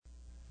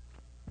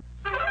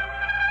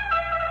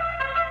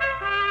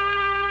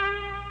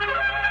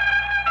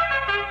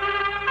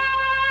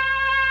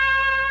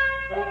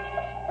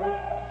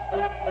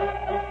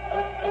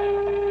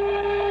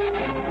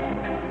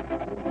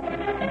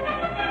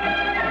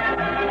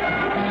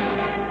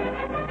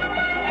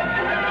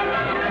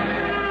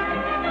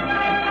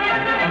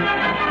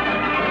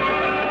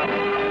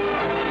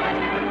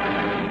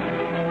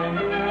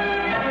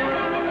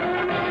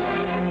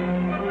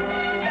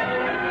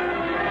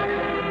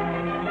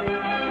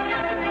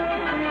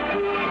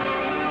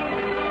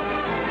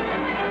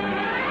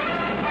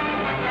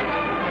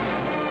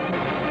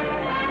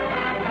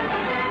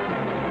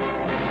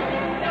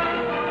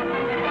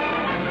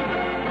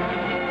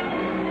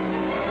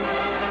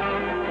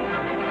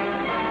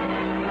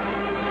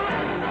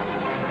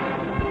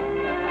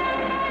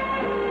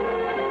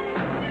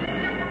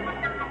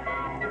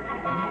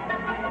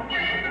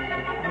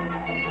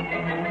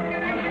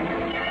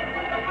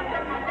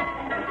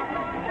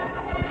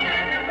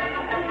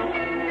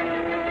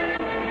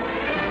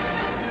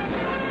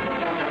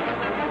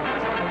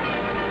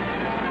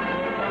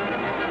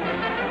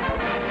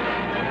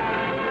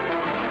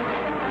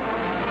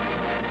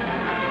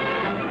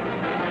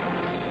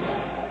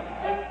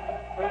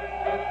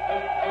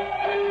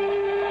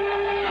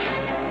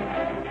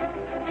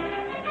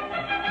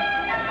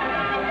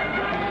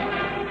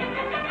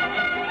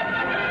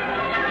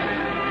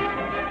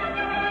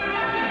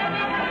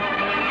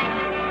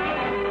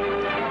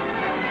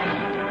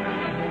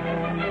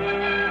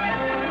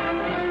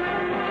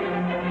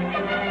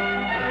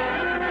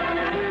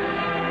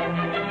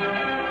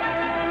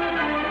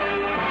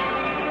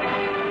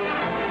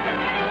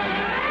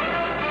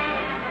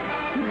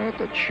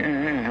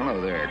Chutch.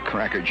 Hello there,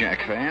 Cracker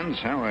Jack fans.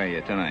 How are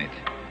you tonight?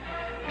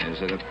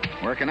 Is it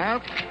working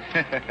out?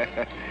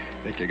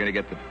 Think you're going to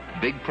get the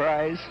big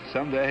prize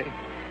someday?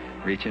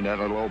 Reach in that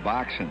little old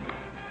box and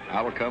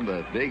out will come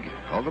the big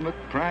ultimate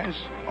prize?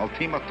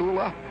 Ultima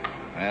Thule?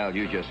 Well,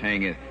 you just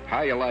hang it.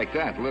 How you like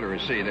that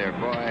literacy there,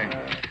 boy?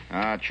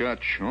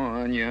 Chutch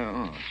on you.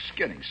 Oh, it's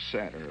getting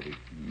sadder every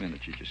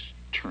minute you just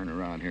turn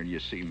around here and you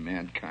see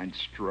mankind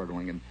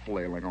struggling and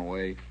flailing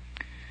away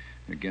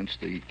against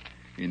the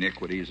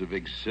iniquities of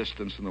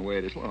existence and the way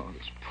it is. Oh,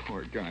 this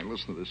poor guy.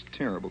 Listen to this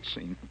terrible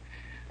scene.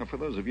 Now, for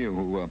those of you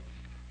who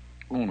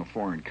own a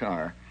foreign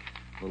car,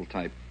 little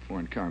type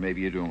foreign car,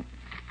 maybe you don't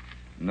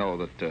know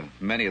that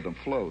many of them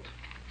float.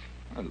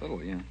 A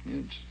little, yeah.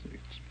 It's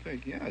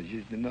big. Yeah,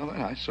 you didn't know that?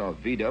 I saw a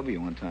VW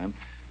one time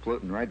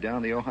floating right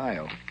down the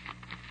Ohio.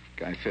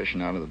 Guy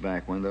fishing out of the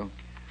back window.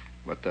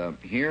 But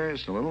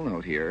here's a little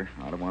note here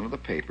out of one of the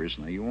papers.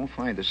 Now, you won't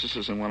find this. This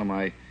is in one of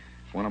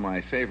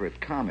my favorite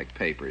comic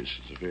papers.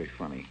 It's a very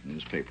funny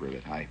newspaper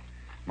that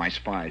my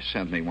spies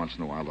send me once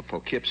in a while, the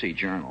Poughkeepsie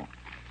Journal,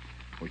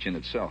 which in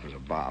itself is a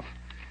bop.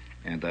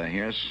 And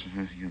here's,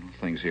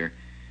 things here.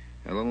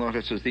 A little note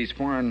that says these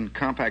foreign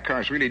compact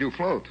cars really do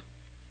float,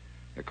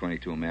 according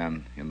to a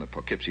man in the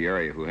Poughkeepsie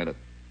area who had a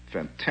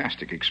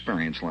fantastic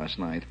experience last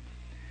night.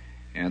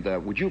 And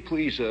would you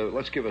please,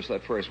 let's give us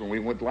that first one. We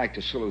would like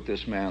to salute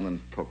this man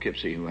in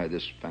Poughkeepsie who had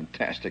this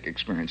fantastic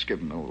experience. Give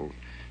him a little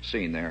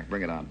scene there.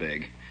 Bring it on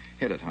big.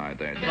 Hit it hard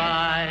there, Dan.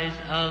 Flies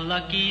a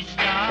lucky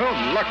star.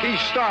 Oh, lucky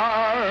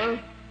star.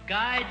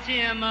 Guides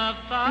him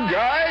afar.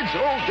 Guides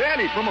old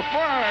Daddy from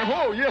afar.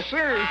 Oh, yes,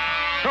 sir.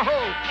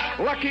 Oh,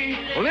 lucky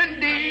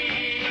Lindy.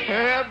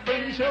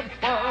 Heavens above.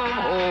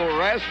 Oh,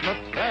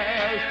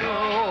 Rasmataz.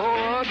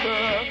 Oh,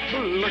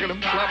 look at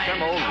him flap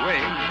them old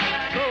wings.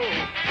 Oh,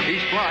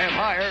 he's flying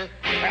higher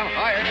and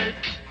higher.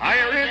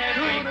 Higher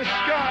into the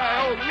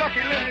sky. Oh,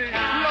 lucky Lindy.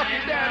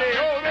 Lucky Daddy.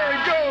 Oh, there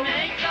he goes.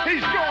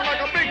 He's going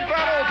like a big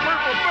fat old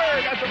purple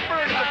bird. That's a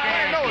bird in the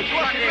plane. No, it's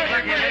lucky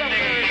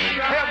Lindy.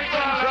 Heavens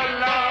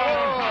above.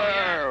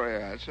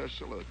 So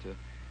salute to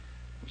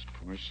this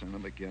poor son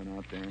of a gun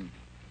out there. And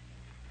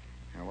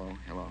hello.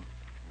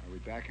 Are we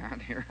back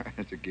on here?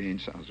 It's a gain.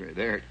 Sounds right.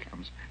 There it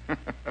comes.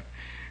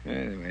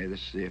 Anyway,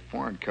 the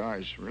foreign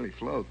cars really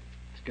float.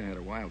 This guy had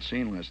a wild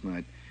scene last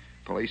night.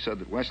 Police said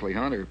that Wesley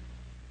Hunter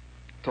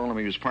told him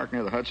he was parked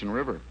near the Hudson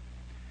River,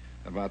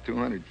 about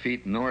 200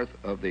 feet north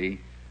of the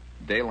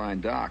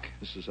Dayline dock.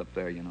 This is up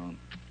there,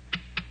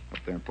 up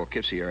there in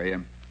Poughkeepsie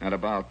area, at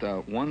about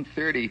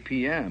 1:30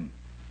 p.m.,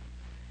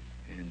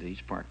 and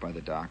he's parked by the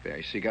dock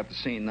there. So you got the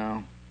scene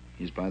now?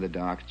 He's by the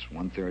dock. It's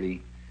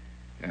 11:30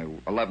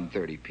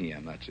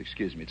 p.m.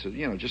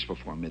 It's, just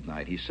before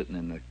midnight. He's sitting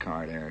in the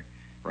car there,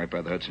 right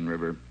by the Hudson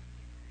River,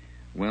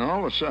 when all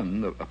of a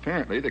sudden,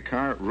 apparently, the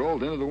car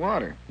rolled into the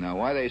water. Now,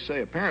 why they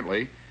say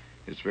apparently,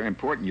 it's very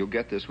important. You'll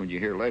get this when you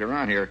hear later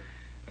on here.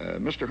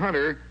 Mr.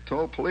 Hunter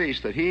told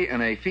police that he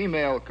and a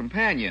female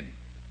companion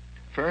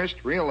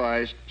first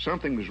realized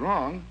something was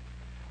wrong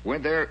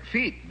when their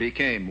feet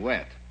became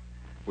wet.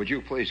 Would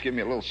you please give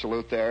me a little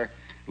salute there?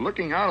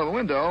 Looking out of the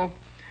window,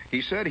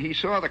 he said he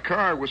saw the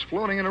car was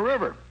floating in a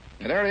river.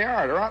 And there they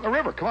are. They're out in the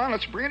river. Come on,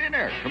 let's bring it in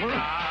there. Come on.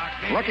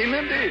 Lucky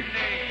Lindy.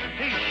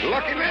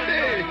 Lucky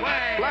Lindy.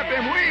 Flap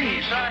them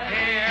wings.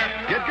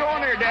 Get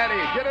going there, Daddy.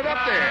 Get it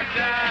up there.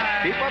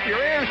 Keep up your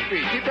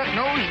airspeed. Keep that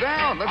nose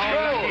down. Let's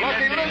go.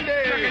 Lucky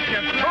Lindy.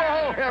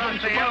 Oh,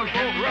 heavens above.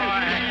 Oh,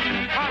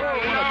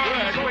 what a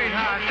drag.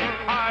 Sweetheart.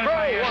 Oh,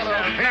 what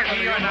a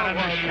pity. You're not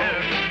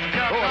understood.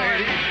 Oh,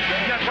 lady.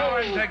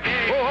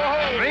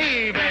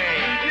 Three, baby.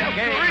 Yes,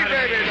 three,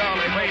 baby,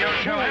 darling. Well,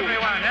 you'll show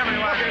everyone.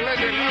 Lucky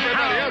Lindy,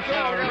 everybody. That's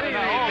all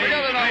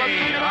together now.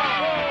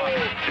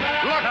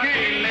 Lucky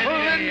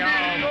Lindy.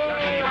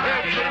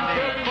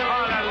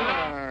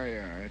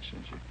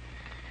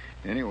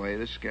 Anyway,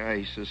 this guy,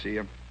 he says he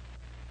and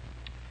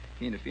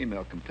a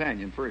female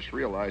companion first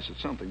realized that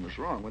something was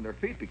wrong when their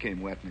feet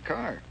became wet in the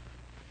car.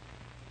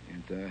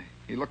 And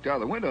he looked out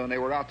the window, and they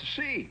were out to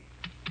sea.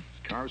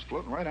 His car was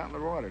floating right out in the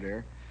water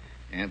there.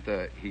 And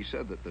he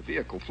said that the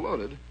vehicle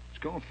floated. It's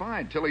going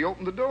fine till he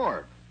opened the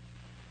door.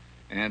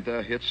 And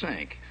it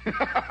sank.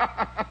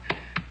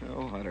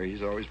 Oh, Hunter,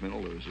 he's always been a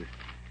loser.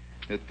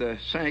 It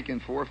sank in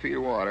 4 feet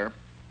of water.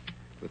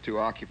 The two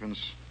occupants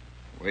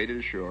waded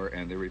ashore,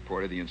 and they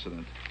reported the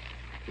incident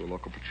to a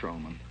local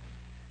patrolman.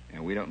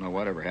 And we don't know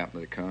whatever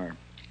happened to the car.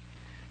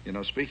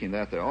 Speaking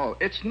of that,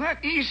 it's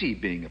not easy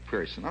being a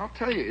person. I'll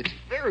tell you, it's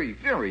very,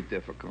 very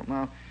difficult.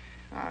 Now,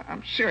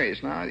 I'm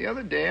serious. Now, the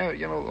other day,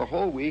 the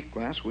whole week,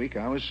 last week,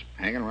 I was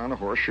hanging around a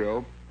horse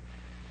show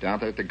down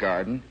there at the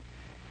Garden.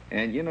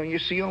 And, you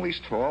see all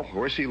these tall,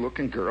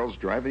 horsey-looking girls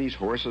driving these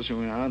horses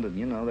around,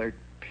 and, their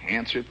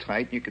pants are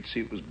tight. You could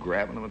see it was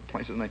grabbing them at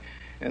places.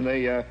 And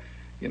they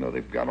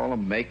they've got all the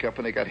makeup,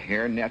 and they got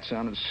hair nets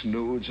on and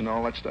snoods and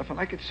all that stuff. And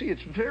I could see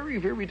it's very,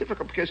 very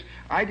difficult because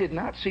I did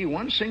not see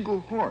one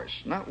single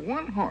horse, not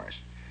one horse,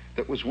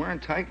 that was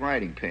wearing tight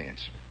riding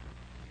pants.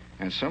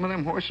 And some of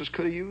them horses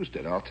could have used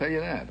it. I'll tell you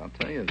that.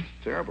 It's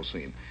a terrible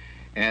scene.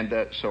 And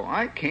so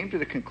I came to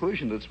the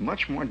conclusion that it's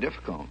much more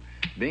difficult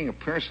being a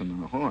person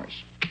than a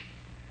horse.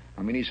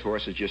 I mean, these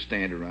horses just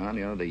stand around,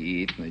 they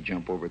eat and they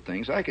jump over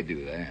things. I could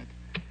do that.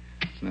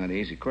 It's not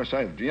easy. Of course,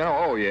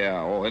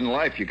 in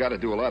life you got to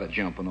do a lot of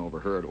jumping over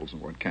hurdles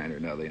and what kind or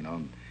another,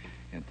 and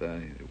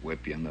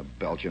whip you and the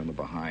belt you on the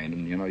behind,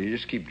 and, you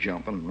just keep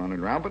jumping and running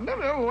around. But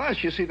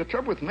nevertheless, you see, the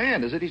trouble with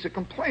man is that he's a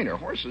complainer.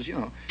 Horses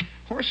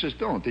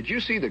don't. Did you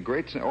see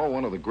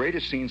one of the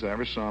greatest scenes I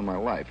ever saw in my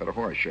life at a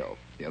horse show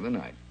the other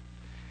night?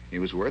 It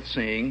was worth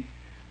seeing.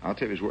 I'll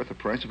tell you, it was worth the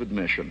price of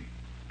admission.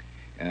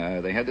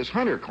 They had this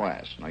hunter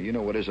class. Now,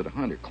 what is it, a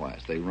hunter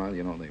class? They run,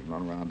 they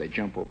run around, they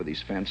jump over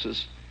these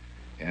fences,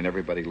 and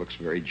everybody looks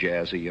very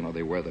jazzy.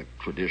 They wear the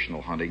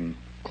traditional hunting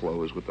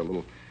clothes with the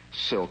little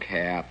silk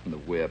hat and the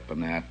whip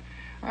and that.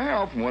 I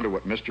often wonder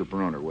what Mr.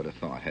 Bruner would have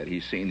thought had he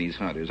seen these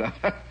hunters.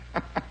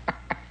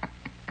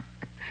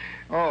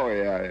 Oh,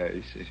 yeah.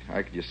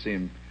 I could just see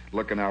him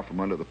looking out from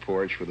under the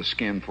porch with a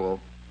skinful,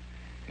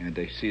 and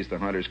he sees the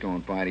hunters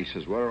going by, and he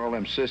says, what are all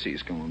them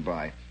sissies going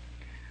by?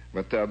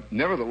 But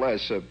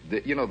nevertheless,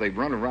 they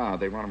run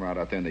around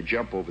out there, and they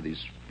jump over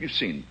these. You've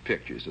seen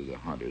pictures of the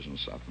hunters and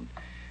stuff,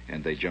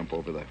 and they jump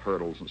over the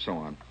hurdles and so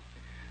on.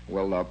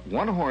 Well,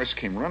 one horse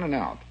came running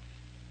out.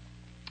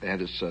 They had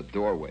this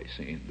doorway,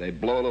 see? They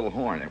blow a little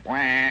horn,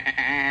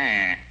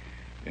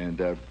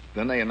 and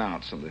then they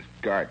announce in the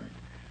garden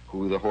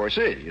who the horse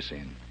is, you see.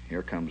 And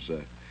here comes,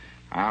 and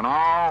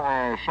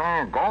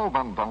now,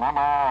 Golden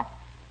Dilemma,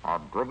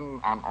 driven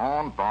and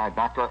owned by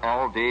Dr.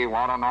 L.D.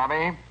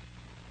 Watanabe,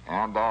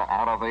 and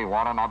out of the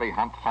Watanabe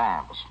Hunt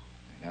Farms.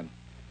 And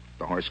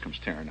the horse comes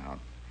tearing out.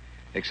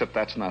 Except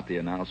that's not the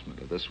announcement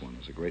of this one.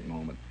 It's a great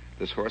moment.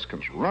 This horse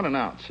comes running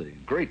out, see?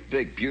 Great,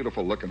 big,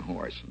 beautiful-looking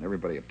horse, and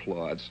everybody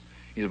applauds.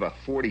 He's about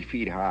 40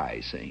 feet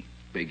high, see?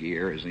 Big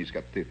ears, and he's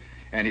got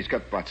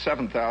about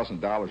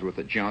 $7,000 worth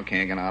of junk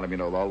hanging out of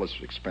him, all this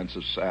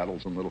expensive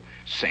saddles and little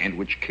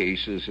sandwich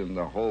cases and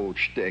the whole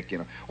shtick,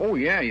 Oh,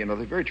 yeah,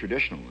 they're very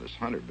traditional in this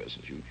hunter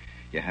business.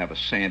 You have a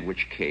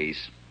sandwich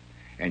case,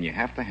 and you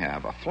have to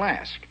have a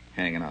flask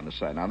hanging on the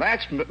side. Now,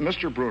 that's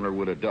Mr. Bruner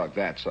would have dug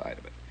that side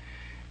of it.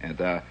 And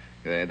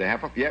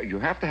you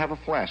have to have a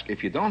flask.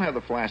 If you don't have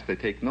the flask, they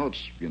take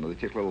notes. They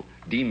take little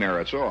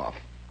demerits off.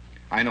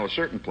 I know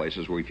certain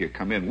places where if you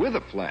come in with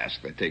a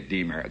flask, they take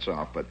demerits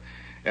off. But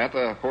at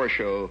the horse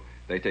show,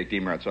 they take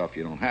demerits off if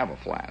you don't have a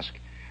flask.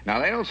 Now,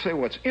 they don't say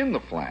what's in the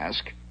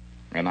flask,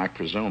 and I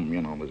presume,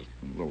 there's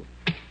a little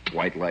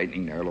white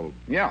lightning there,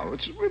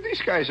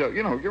 these guys,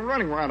 you're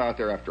running around out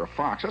there after a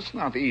fox. That's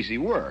not easy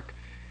work.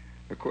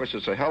 Of course,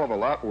 it's a hell of a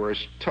lot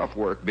worse, tough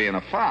work being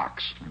a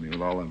fox. I mean,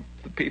 with all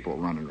the people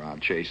running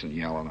around, chasing,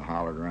 yelling, and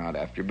hollering around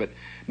after. But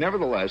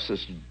nevertheless,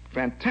 this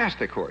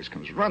fantastic horse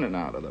comes running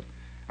out of the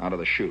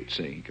chute.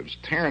 See, he comes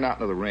tearing out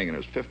into the ring, and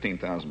there's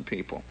 15,000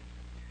 people,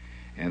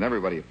 and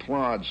everybody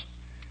applauds.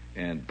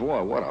 And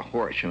boy, what a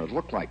horse! It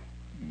looked like,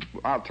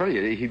 I'll tell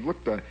you,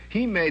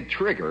 he made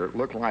Trigger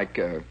look like.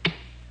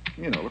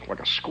 Looked like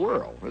a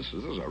squirrel. This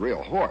is a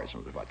real horse. It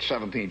was about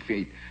 17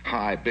 feet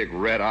high, big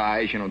red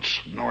eyes,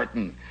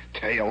 snorting,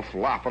 tail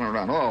flopping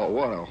around. Oh,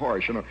 what a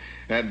horse,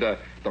 And the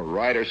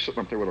rider sitting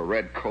up there with a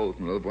red coat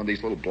and one of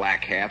these little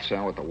black hats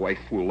on with the white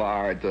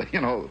foulard,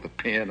 the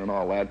pin and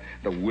all that,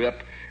 the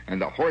whip, and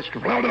the horse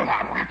comes. The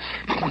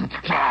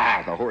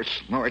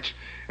horse snorts,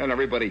 and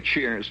everybody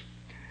cheers.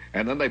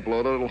 And then they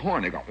blow the little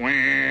horn. They go,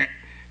 wah,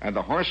 and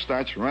the horse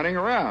starts running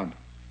around.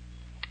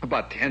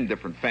 About 10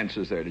 different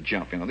fences there to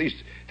jump.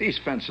 These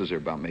fences are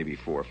about maybe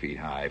 4 feet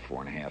high,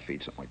 4.5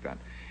 feet, something like that.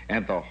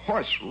 And the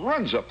horse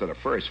runs up to the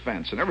first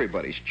fence, and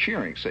everybody's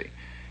cheering, see.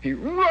 He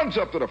runs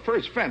up to the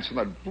first fence, and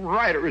the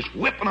rider is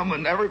whipping him,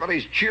 and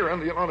everybody's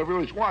cheering,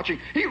 everybody's watching.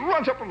 He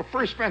runs up to the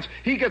first fence.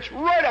 He gets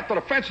right up to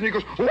the fence, and he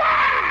goes,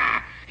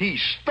 wah! He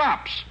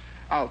stops.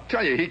 I'll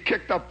tell you, he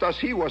kicked up dust.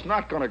 He was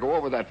not going to go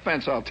over that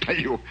fence, I'll tell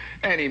you,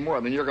 any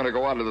more than you're going to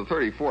go out to the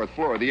 34th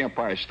floor of the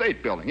Empire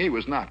State Building. He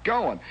was not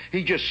going.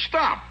 He just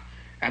stopped.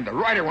 And the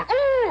rider went,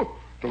 ooh!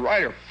 The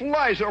rider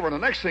flies over, and the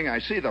next thing I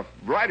see, the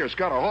rider's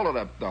got a hold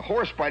of the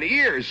horse by the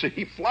ears.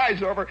 He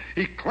flies over,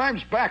 he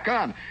climbs back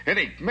on, and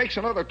he makes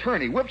another turn.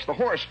 He whips the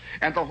horse,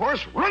 and the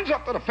horse runs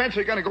up to the fence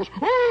again and goes,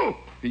 ooh!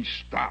 He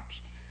stops.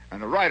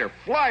 And the rider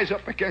flies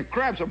up again,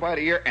 grabs him by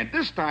the ear, and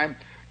this time,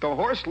 the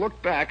horse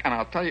looked back, and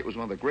I'll tell you, it was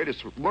one of the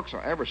greatest looks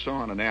I ever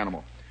saw in an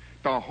animal.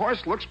 The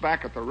horse looks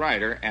back at the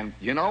rider, and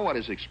you know what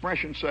his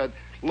expression said?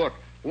 Look,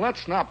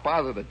 let's not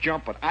bother to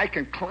jump, but I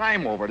can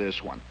climb over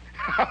this one.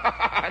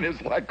 And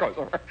his leg goes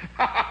over.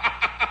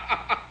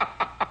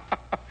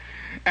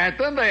 And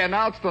then they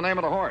announced the name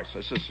of the horse.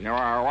 This is, you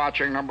are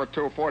watching number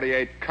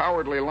 248,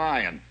 Cowardly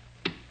Lion.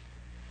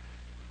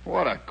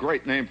 What a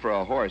great name for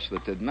a horse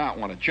that did not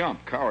want to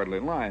jump, Cowardly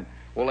Lion.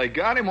 Well, they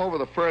got him over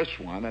the first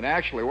one, and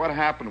actually what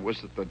happened was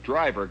that the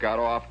driver got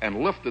off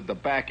and lifted the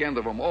back end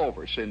of him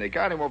over. See, and they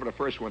got him over the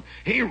first one.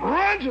 He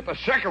runs at the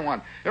second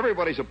one.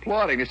 Everybody's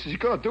applauding. He says, he's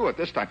going to do it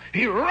this time.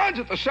 He runs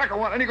at the second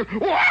one, and he goes,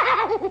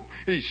 wow!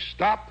 He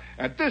stopped,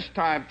 and this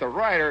time the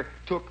rider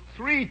took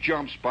 3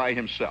 jumps by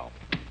himself.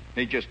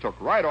 He just took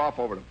right off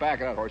over the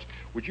back of that horse.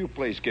 Would you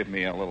please give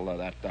me a little of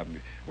that?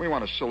 We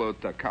want to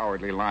salute the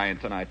Cowardly Lion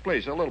tonight.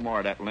 Please, a little more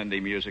of that Lindy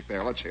music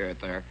there. Let's hear it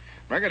there.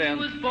 Bring it in.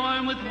 He was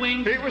born with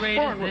wings. He was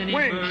born with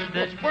wings.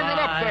 Let's bring it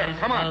up there.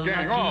 Come on,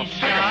 gang. Oh, sing it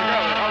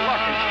together. A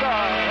lucky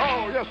star.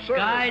 Oh, yes, sir.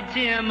 Guides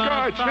him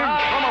Guides him afar.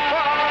 from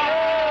afar.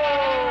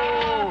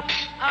 Oh,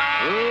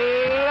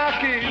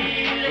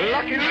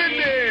 lucky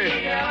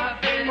Lindy.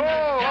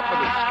 Oh, up in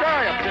the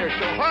sky up there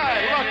so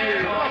high.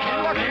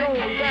 Lucky old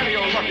daddy,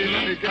 old lucky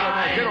Lindy. Get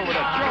over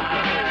that jump.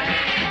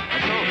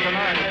 And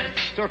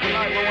so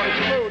tonight we want to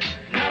salute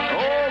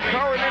old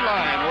Cowardly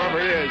Lion, wherever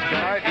he is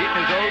tonight,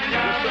 eating his oats,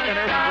 just sitting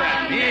there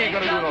flat. He ain't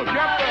going to do no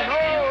jumping.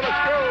 Oh,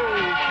 let's go.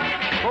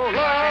 Oh,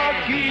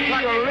 lucky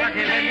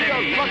Lindy.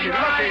 Lucky old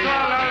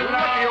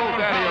daddy, old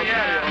daddy.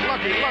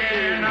 Lucky. Oh,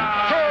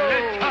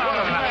 what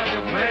a man to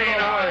play.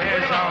 A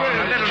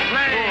little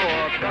play.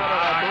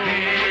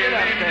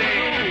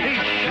 He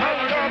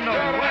showed up the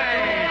way.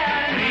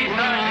 He's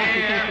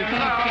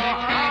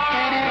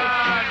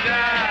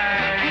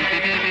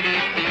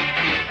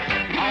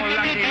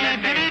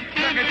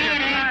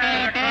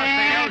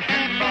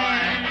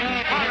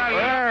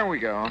there we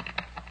go.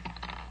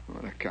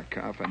 What a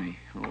cacophony.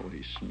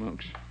 Holy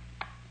smokes.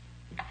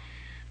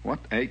 What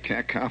a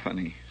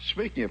cacophony.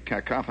 Speaking of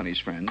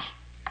cacophonies, friends,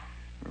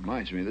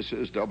 reminds me, this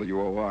is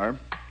WOR,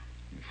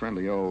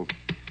 friendly old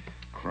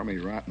crummy,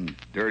 rotten,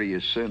 dirty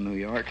as sin, New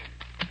York.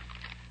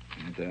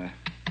 And,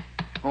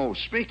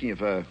 speaking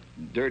of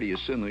dirty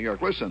as sin, New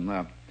York,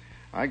 listen,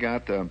 I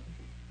got a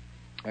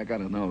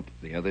note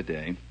the other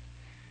day,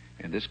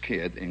 and this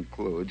kid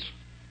includes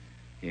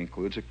a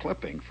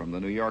clipping from the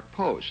New York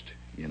Post.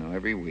 You know,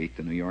 every week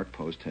the New York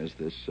Post has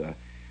this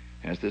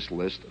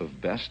list of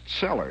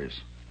bestsellers,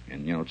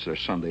 and you know it's their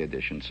Sunday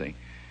edition, see,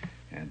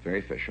 and very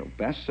official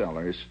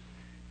bestsellers,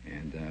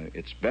 and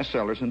it's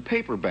bestsellers in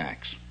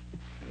paperbacks.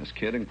 And this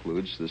kid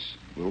includes this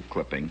little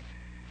clipping,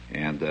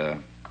 and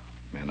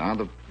on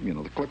the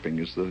clipping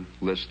is the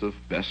list of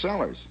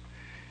bestsellers,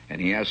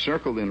 and he has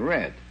circled in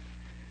red.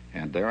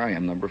 And there I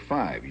am, number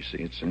 5. You see,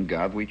 it's In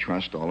God We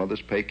Trust, All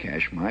Others Pay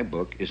Cash. My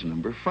book is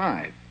number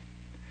 5.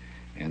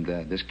 And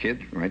this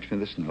kid writes me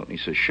this note, and he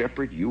says,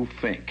 Shepherd, you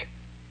think.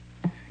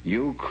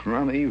 You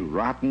crummy,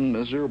 rotten,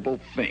 miserable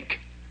think.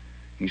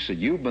 He said,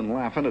 you've been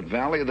laughing at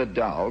Valley of the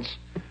Dolls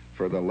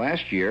for the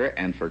last year,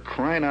 and for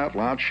crying out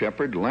loud,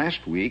 Shepherd,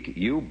 last week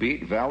you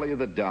beat Valley of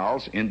the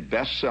Dolls in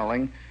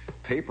best-selling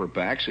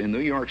paperbacks in New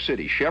York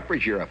City.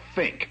 Shepherd, you're a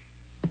think.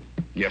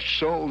 You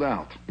sold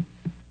out.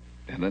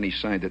 And then he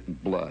signed it in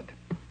blood.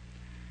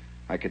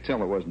 I could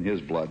tell it wasn't his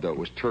blood, though. It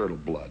was turtle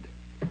blood.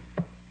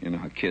 You know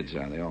how kids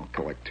are. They all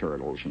collect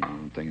turtles, you know.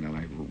 I'm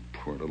thinking,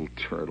 poor little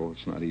turtle.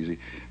 It's not easy.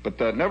 But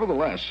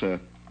nevertheless,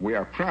 we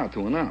are proud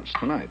to announce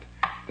tonight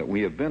that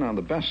we have been on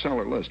the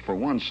bestseller list for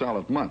 1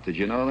 solid month. Did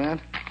you know that?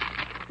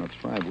 That's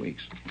 5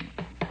 weeks.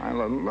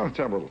 Let's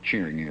have a little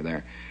cheering here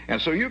there.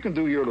 And so you can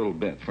do your little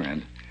bit,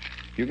 friend.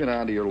 You get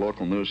out to your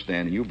local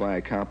newsstand and you buy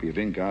a copy of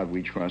In God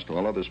We Trust,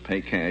 All Others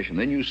Pay Cash, and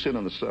then you sit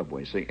on the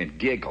subway, see, and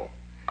giggle.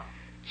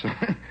 So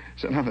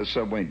sit on the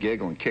subway and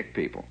giggle and kick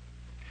people.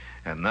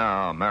 And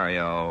now,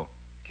 Mario,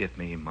 give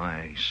me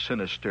my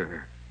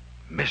sinister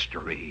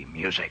mystery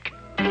music.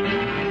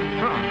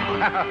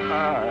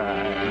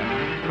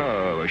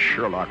 Oh,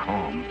 Sherlock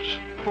Holmes,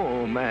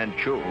 Fu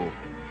Manchu,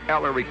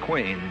 Ellery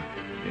Queen.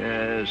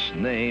 Yes,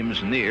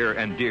 names near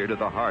and dear to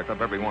the heart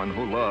of everyone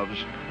who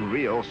loves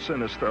real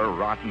sinister,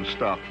 rotten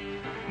stuff.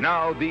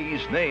 Now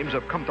these names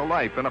have come to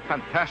life in a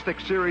fantastic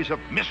series of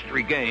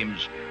mystery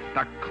games,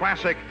 the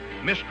classic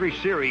mystery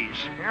series.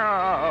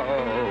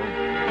 Oh.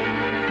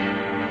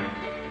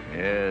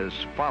 Yes,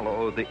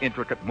 follow the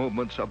intricate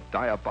movements of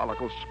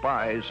diabolical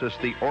spies as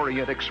the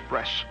Orient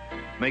Express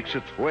makes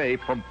its way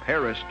from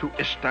Paris to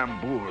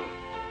Istanbul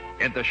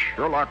in the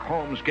Sherlock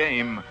Holmes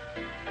game,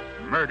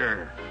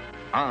 Murder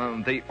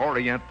on the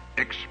Orient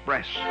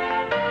Express.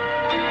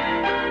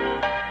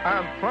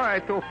 And try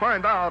to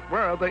find out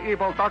where the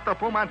evil Dr.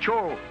 Fu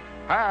Manchu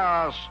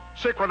has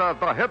secreted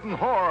the hidden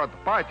hoard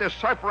by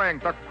deciphering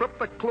the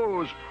cryptic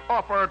clues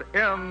offered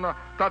in the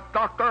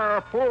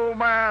Dr. Fu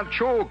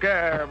Manchu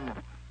game.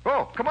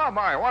 Oh, come on,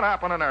 Mario. What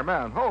happened in there,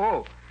 man? Ho,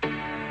 ho.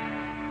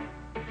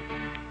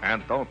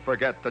 And don't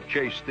forget to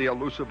chase the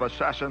elusive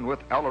assassin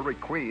with Ellery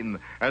Queen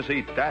as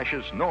he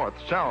dashes north,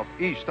 south,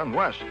 east, and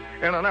west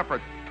in an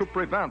effort to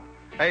prevent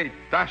a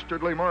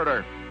dastardly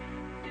murder.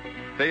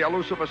 The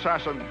elusive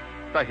assassin,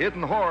 the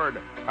hidden hoard,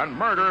 and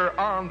Murder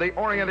on the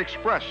Orient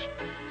Express.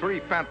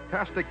 3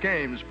 fantastic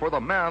games for the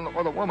man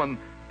or the woman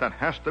that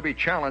has to be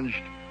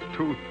challenged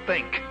to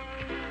think.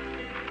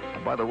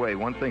 And by the way,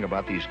 one thing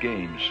about these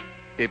games,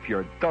 if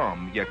you're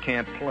dumb, you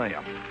can't play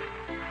them.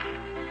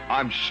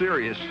 I'm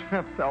serious.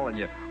 I'm telling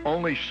you,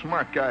 only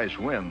smart guys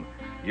win.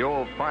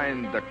 You'll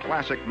find the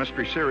classic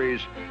mystery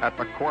series at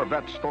the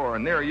Corvette store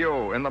near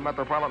you in the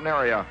metropolitan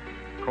area.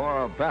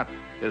 Corvette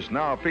is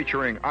now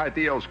featuring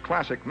Ideal's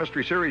classic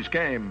mystery series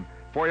game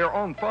for your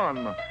own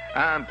fun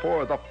and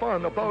for the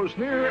fun of those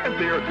near and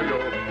dear to you.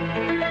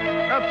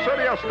 That's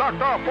Sirius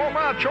Dr. Fu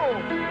Manchu.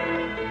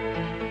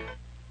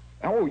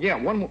 Oh,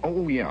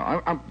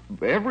 yeah.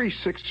 Every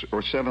 6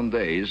 or 7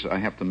 days, I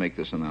have to make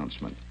this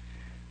announcement.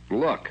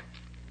 Look,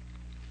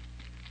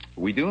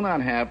 we do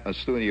not have a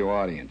studio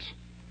audience.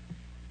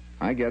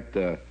 I get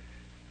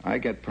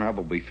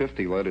probably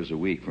 50 letters a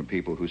week from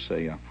people who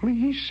say,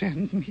 please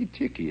send me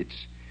tickets.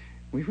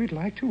 We would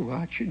like to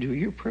watch you do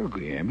your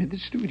program in the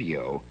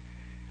studio.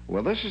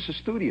 Well, this is a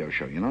studio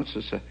show, you know. It's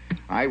just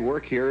I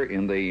work here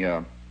in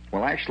the,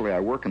 I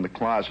work in the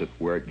closet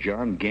where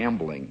John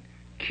Gambling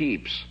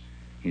keeps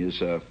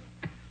his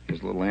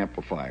little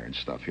amplifier and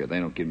stuff here. They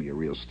don't give me a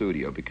real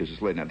studio because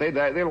it's late now.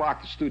 They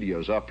lock the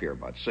studios up here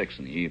about 6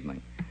 in the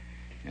evening.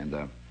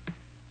 And,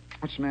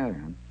 what's the matter,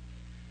 hon?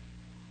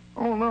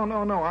 Oh,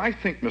 no. I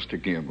think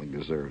Mr. Gambling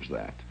deserves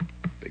that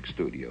big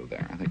studio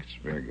there. I think it's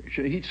very good.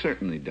 He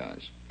certainly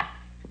does. A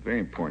very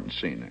important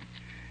scene there.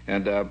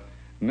 And,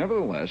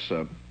 nevertheless,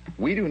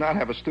 we do not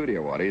have a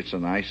studio audience,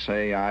 and I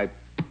say I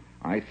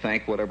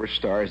thank whatever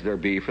stars there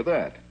be for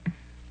that.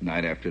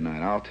 Night after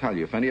night. I'll tell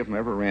you, if any of them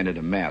ever ran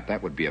into Matt,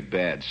 that would be a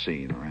bad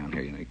scene around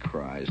here. You know, he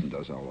cries and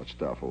does all that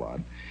stuff a lot.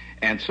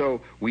 And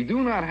so we do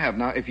not have...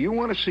 Now, if you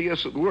want to see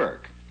us at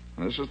work,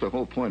 and this is the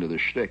whole point of the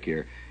shtick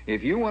here,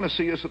 if you want to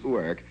see us at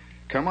work,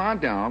 come on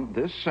down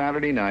this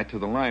Saturday night to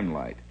the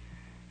Limelight.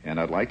 And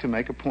I'd like to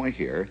make a point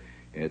here.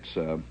 It's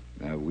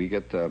we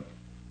get a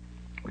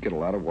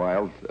lot of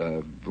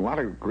a lot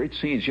of great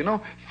scenes. You know,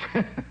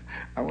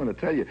 I want to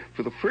tell you,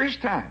 for the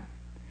first time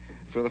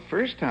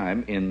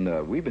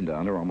in, we've been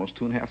down there almost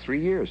 2.5,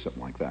 3 years,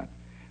 something like that.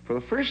 For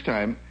the first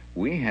time,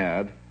 we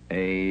had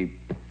a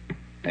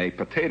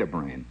potato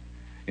brain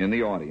in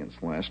the audience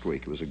last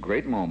week. It was a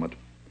great moment.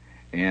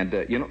 And,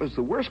 it was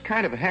the worst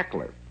kind of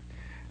heckler.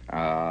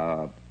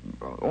 A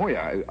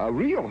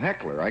real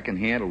heckler I can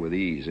handle with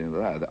ease.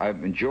 I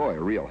enjoy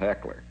a real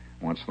heckler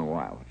once in a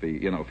while.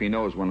 If he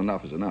knows when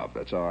enough is enough,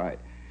 that's all right.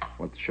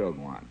 Let the show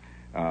go on.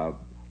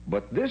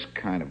 But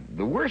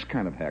the worst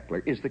kind of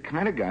heckler is the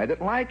kind of guy that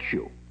likes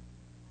you.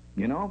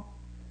 You know?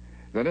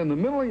 That in the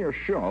middle of your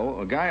show,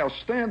 a guy will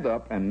stand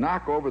up and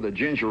knock over the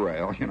ginger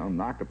ale,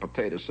 knock the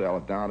potato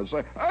salad down and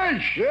say, hey,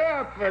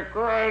 chef, for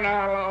crying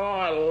out loud,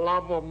 I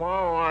love them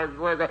all.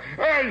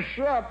 Hey,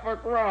 chef, for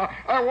crying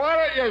out,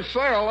 why don't you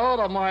say hello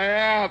to my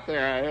aunt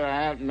there,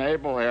 Aunt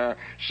Mabel here.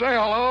 Say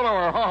hello to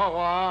her. Oh,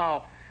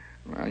 wow.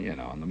 Well,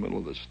 in the middle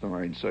of the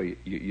story, and so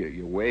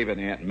you wave at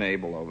Aunt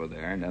Mabel over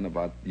there, and then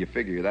you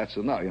figure that's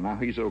enough.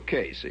 He's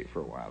okay, see,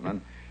 for a while.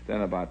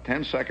 Then about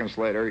 10 seconds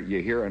later,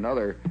 you hear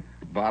another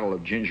bottle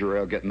of ginger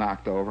ale get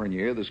knocked over, and you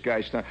hear this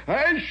guy stand,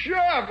 hey,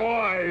 chef,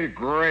 boy,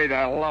 great,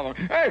 I love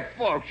him. Hey,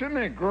 folks, isn't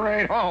it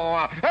great? Oh,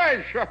 wow.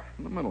 Hey, chef,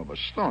 in the middle of a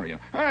story,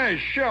 hey,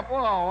 chef, oh,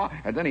 wow.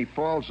 And then he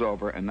falls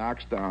over and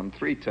knocks down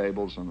 3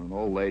 tables and an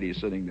old lady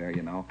sitting there,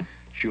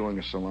 chewing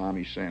a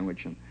salami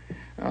sandwich, and,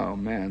 oh,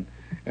 man.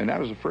 And that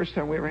was the first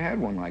time we ever had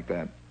one like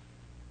that.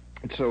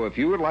 So if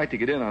you would like to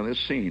get in on this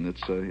scene,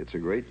 it's a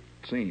great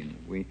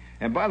scene.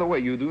 And by the way,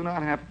 you do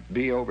not have to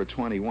be over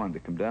 21 to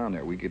come down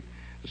there.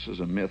 This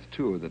is a myth,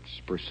 too, that's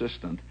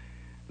persistent,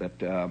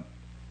 that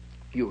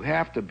you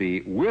have to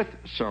be with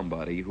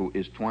somebody who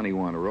is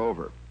 21 or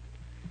over.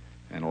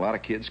 And a lot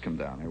of kids come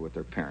down there with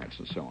their parents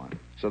and so on.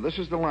 So this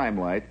is the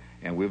Limelight,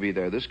 and we'll be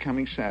there this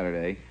coming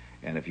Saturday.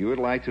 And if you would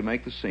like to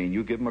make the scene,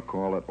 you give them a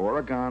call at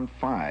Oregon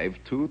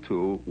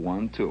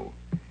 52212.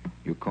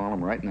 You call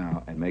them right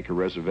now and make a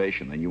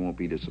reservation, then you won't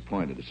be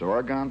disappointed. It's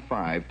Oregon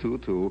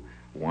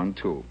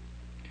 52212.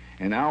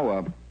 And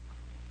now,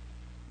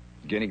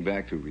 getting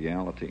back to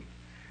reality,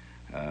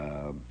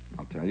 I'll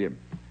tell you,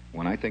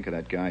 when I think of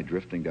that guy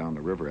drifting down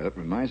the river, it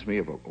reminds me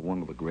of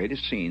one of the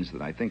greatest scenes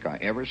that I think I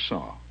ever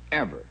saw,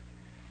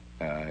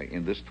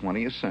 in this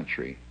 20th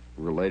century,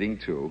 relating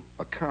to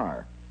a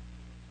car.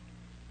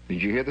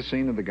 Did you hear the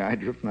scene of the guy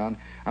drifting on?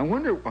 I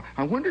wonder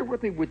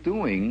what they were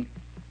doing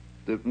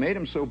that made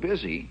them so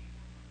busy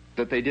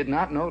that they did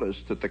not notice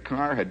that the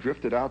car had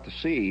drifted out to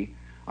sea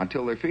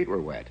until their feet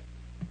were wet.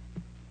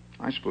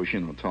 I suppose,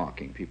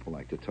 talking. People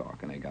like to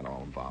talk, and they got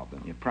all involved.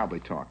 And you're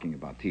probably talking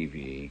about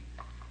TV,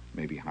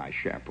 maybe High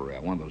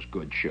Chaparral, one of those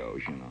good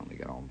shows, they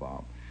got all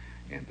involved.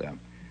 And,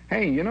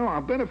 hey,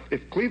 I'll bet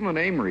if Cleveland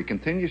Amory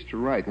continues to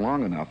write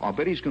long enough, I'll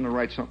bet he's going to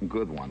write something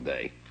good one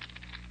day.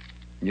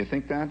 You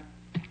think that?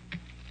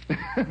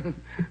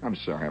 I'm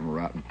sorry, I'm a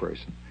rotten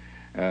person.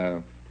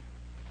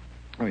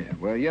 Oh yeah,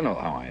 well, you know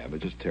how I am.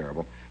 It's just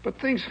terrible. But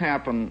things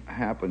happen.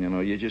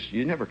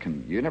 You never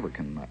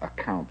can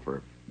account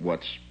for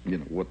what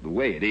the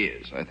way it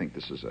is. I think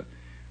this is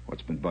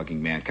what's been bugging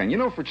mankind.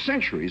 For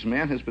centuries,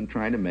 man has been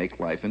trying to make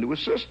life into a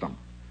system.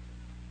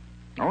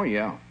 Oh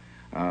yeah,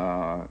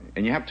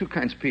 and you have 2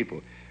 kinds of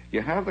people.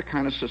 You have the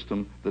kind of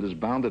system that is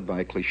bounded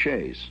by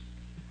cliches,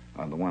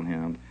 on the one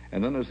hand,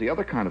 and then there's the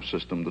other kind of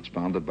system that's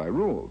bounded by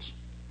rules.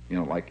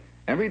 Like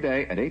every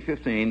day at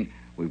 8:15,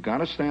 we've got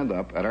to stand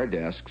up at our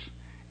desks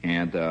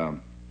and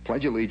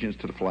pledge allegiance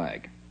to the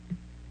flag.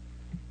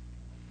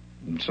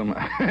 And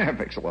that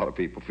makes a lot of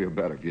people feel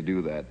better if you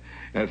do that.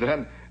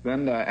 And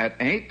then at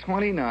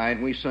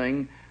 8:29, we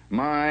sing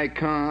My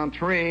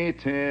country,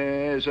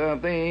 'tis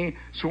of thee,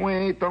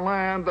 sweet the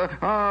land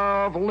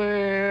of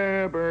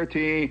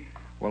liberty.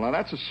 Well, now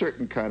that's a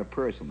certain kind of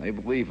person. They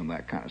believe in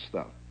that kind of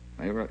stuff.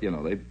 They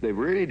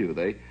really do.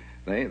 They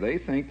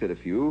think that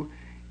if you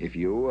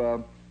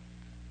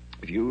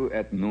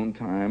at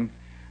noontime,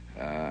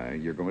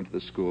 you're going to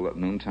the school at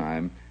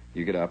noontime,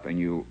 you get up and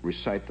you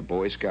recite the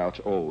Boy Scouts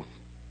oath.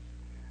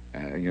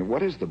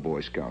 What is the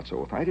Boy Scouts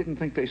oath? I didn't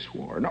think they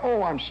swore.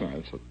 No, I'm sorry,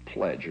 it's a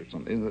pledge or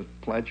something. Is it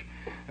a pledge?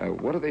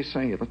 What do they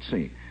say? Let's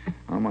see.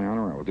 On my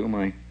honor, I will do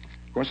my...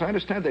 Of course, I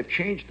understand they've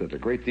changed it a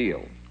great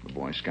deal, the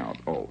Boy Scout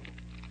oath.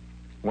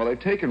 Well, they've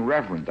taken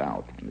reverend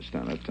out,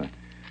 understand that?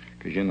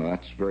 Because,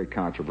 that's very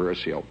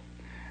controversial.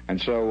 And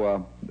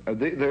so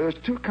there's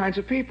two kinds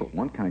of people.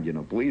 One kind,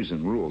 believes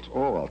in rules.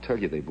 Oh, I'll tell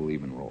you they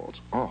believe in rules.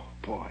 Oh,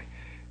 boy.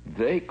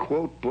 They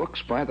quote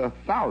books by the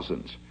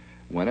thousands.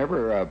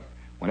 Whenever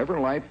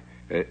life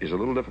is a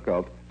little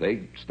difficult,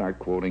 they start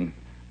quoting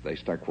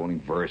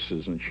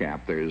verses and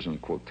chapters and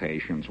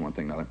quotations, one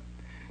thing or another.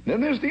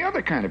 Then there's the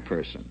other kind of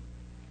person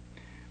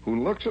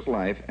who looks at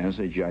life as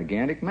a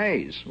gigantic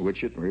maze,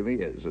 which it really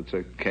is. It's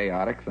a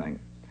chaotic thing.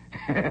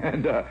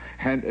 and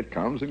it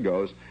comes and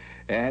goes.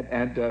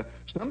 And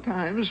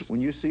sometimes when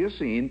you see a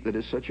scene that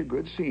is such a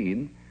good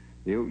scene,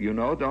 you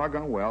know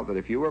doggone well that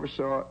if you ever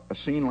saw a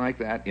scene like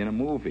that in a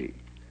movie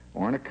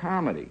or in a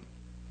comedy,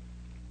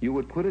 you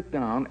would put it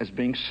down as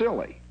being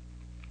silly.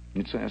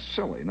 You'd say, it's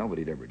silly.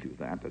 Nobody'd ever do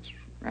that. That's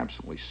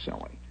absolutely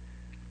silly.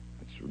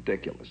 It's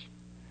ridiculous.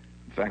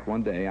 In fact,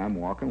 one day I'm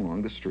walking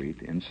along the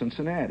street in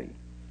Cincinnati.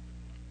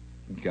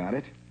 Got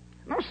it?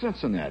 No,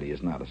 Cincinnati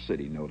is not a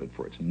city noted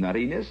for its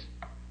nuttiness.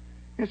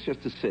 It's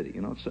just a city,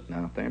 it's sitting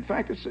out there. In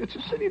fact, it's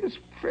a city that's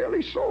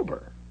fairly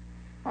sober.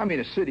 I mean,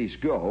 as cities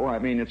go,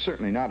 it's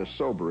certainly not as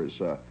sober as,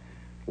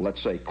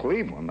 let's say,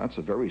 Cleveland. That's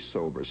a very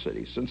sober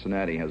city.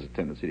 Cincinnati has a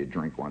tendency to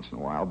drink once in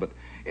a while, but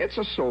it's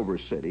a sober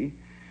city.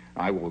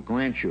 I will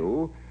grant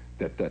you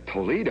that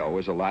Toledo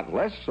is a lot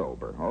less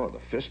sober. Oh, the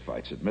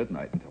fistfights at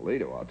midnight in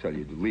Toledo, I'll tell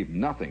you, leave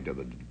nothing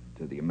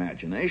to the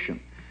imagination.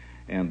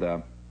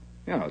 And,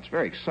 it's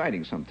very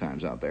exciting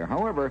sometimes out there.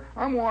 However,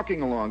 I'm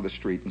walking along the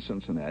street in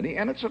Cincinnati,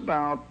 and it's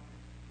about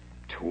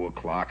 2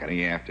 o'clock in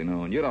the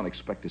afternoon. You don't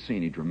expect to see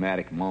any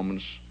dramatic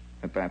moments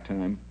at that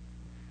time.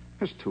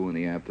 It's 2 in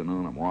the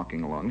afternoon. I'm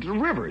walking along. The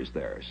river is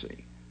there,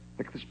 see.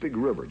 Like this big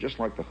river, just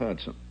like the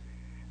Hudson.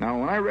 Now,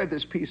 when I read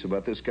this piece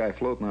about this guy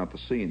floating out to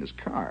sea in his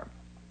car,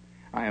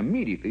 I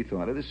immediately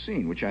thought of this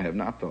scene, which I have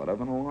not thought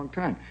of in a long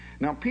time.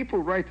 Now, people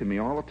write to me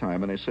all the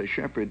time, and they say,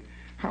 Shepherd,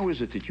 how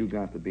is it that you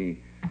got to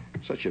be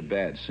such a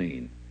bad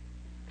scene?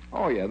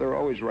 Oh, yeah, they're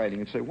always writing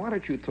and say, why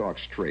don't you talk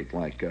straight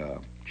like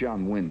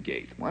John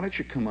Wingate? Why don't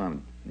you come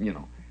on,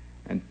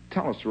 and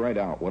tell us right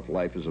out what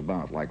life is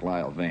about, like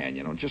Lyle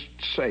Van, just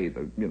say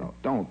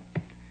don't.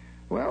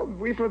 Well,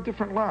 we've lived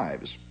different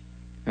lives.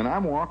 And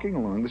I'm walking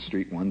along the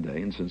street one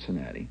day in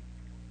Cincinnati,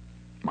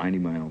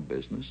 minding my own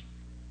business,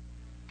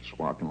 just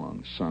walking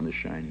along, the sun is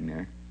shining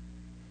there.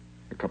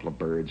 A couple of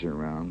birds are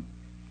around,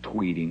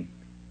 tweeting.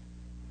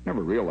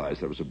 Never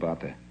realized I was about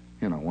to,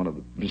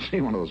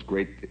 see one of those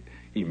great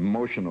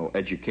emotional,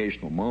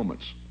 educational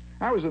moments.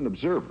 I was an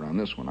observer on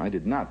this one. I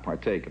did not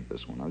partake of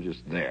this one. I was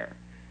just there.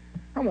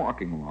 I'm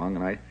walking along,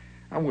 and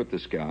I'm with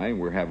this guy,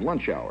 and we have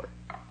lunch hour.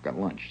 Got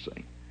lunch,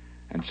 see.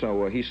 And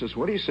so he says,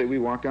 what do you say we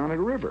walk down to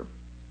the river?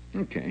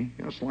 Okay,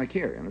 it's like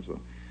here. And so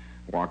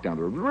walk down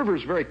the river. The river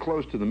is very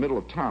close to the middle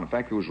of town. In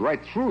fact, it was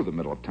right through the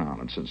middle of town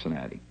in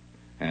Cincinnati.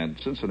 And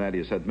Cincinnati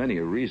has had many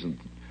a reason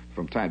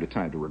from time to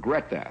time to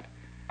regret that.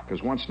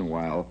 Because once in a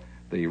while,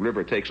 the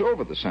river takes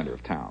over the center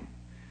of town.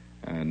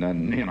 And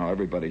then,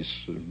 everybody's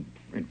in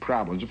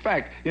problems. In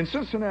fact, in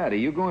Cincinnati,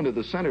 you go into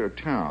the center of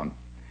town,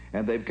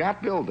 and they've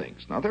got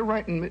buildings. Now, they're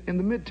right in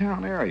the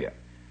midtown area.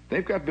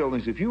 They've got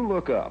buildings. If you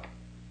look up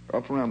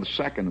around the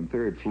second and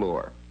third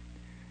floor,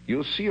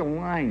 you'll see a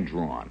line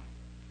drawn.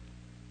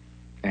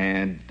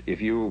 And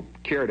if you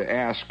care to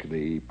ask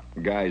the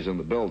guys in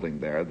the building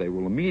there, they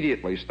will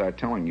immediately start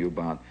telling you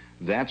about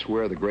that's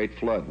where the great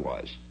flood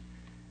was.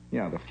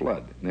 Yeah, the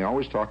flood. And they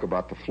always talk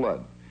about the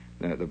flood,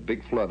 the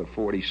big flood of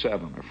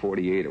 47 or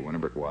 48 or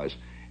whenever it was,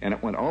 and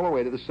it went all the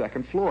way to the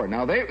second floor.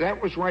 Now,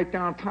 that was right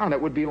downtown.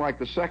 That would be like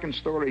the second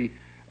story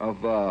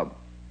of,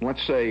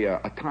 let's say,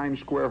 a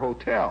Times Square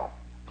hotel.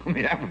 I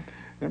mean, that would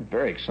be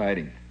very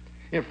exciting.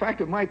 In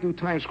fact, it might do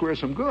Times Square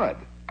some good,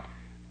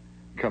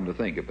 come to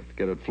think of it.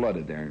 Get it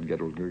flooded there and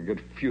get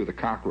a few of the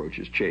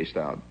cockroaches chased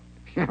out.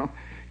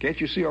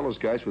 Can't you see all those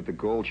guys with the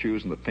gold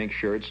shoes and the pink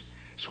shirts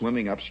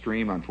swimming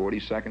upstream on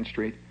 42nd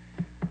Street?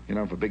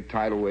 If a big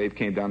tidal wave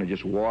came down and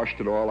just washed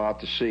it all out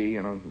to sea,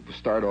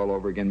 start all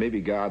over again. Maybe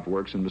God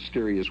works in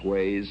mysterious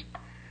ways.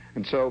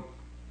 And so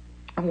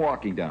I'm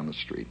walking down the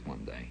street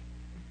one day,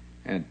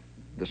 and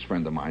this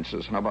friend of mine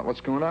says, how about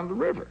let's go down to the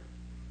river?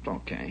 It's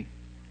okay.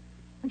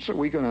 And so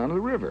we go down to the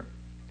river.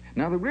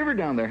 Now, the river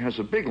down there has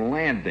a big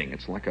landing.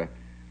 It's like a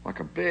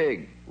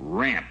big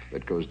ramp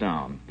that goes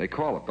down. They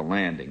call it the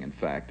landing, in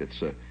fact.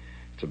 It's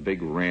a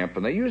big ramp,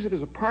 and they use it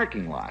as a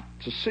parking lot.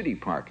 It's a city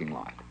parking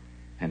lot.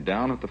 And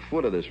down at the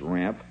foot of this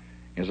ramp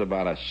is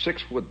about a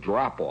 6-foot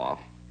drop-off,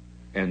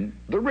 and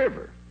the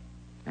river.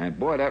 And,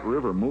 boy, that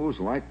river moves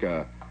like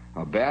a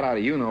bat out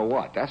of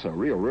you-know-what. That's a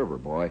real river,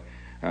 boy.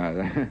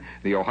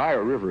 The Ohio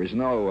River is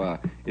no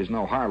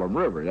Harlem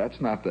River. That's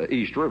not the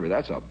East River.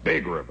 That's a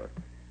big river.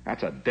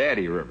 That's a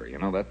daddy river. You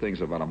know, that thing's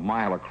about a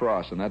mile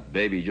across, and that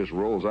baby just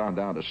rolls on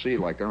down to sea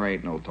like there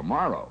ain't no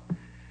tomorrow.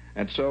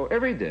 And so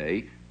every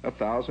day,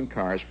 1,000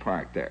 cars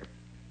parked there.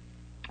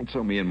 And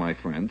so me and my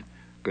friend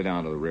go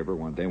down to the river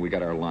one day. We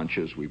got our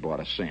lunches. We bought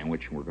a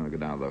sandwich, and we're going to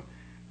go down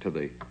to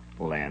the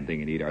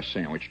landing and eat our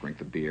sandwich, drink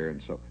the beer.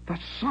 And so the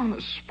sun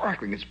is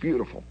sparkling. It's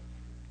beautiful.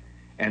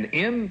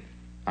 And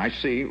I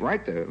see,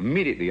 right there,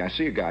 immediately, I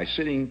see a guy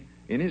sitting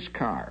in his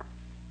car.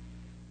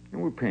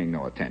 And we're paying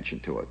no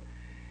attention to it.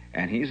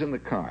 And he's in the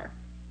car.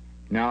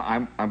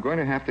 Now, I'm going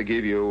to have to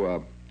give you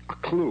a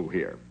clue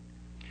here.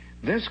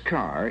 This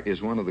car is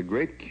one of the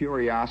great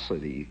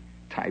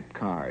curiosity-type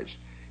cars.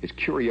 It's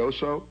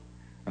Curioso.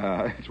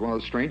 It's one of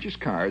the strangest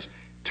cars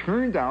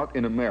turned out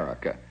in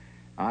America.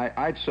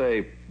 I'd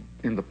say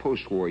in the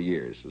post-war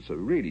years. It's a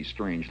really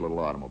strange little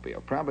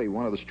automobile. Probably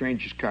one of the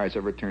strangest cars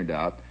ever turned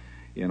out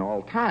in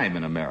all time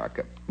in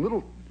America.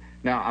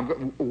 Now,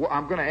 I'm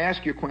going to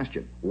ask you a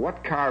question.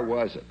 What car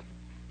was it?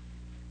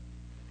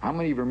 How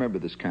many of you remember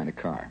this kind of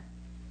car?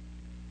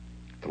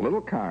 It's a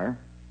little car,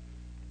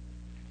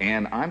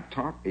 and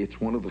it's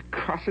one of the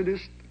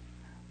cussedest,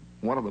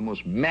 one of the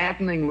most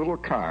maddening little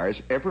cars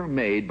ever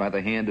made by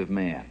the hand of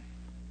man.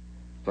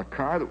 It's a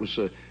car that was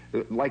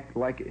like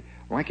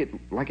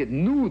it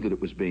knew that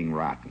it was being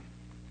rotten.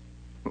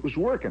 It was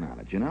working on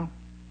it, you know?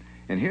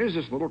 And here's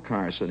this little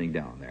car sitting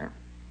down there.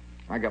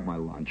 I got my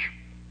lunch.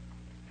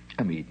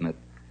 I'm eating it.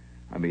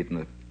 I'm eating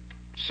the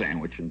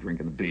sandwich and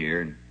drinking the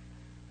beer, and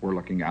we're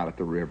looking out at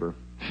the river.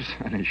 The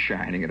sun is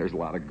shining, and there's a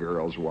lot of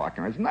girls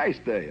walking. It's a nice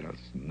day, you know,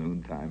 it's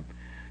noontime.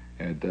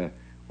 And one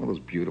of those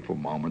beautiful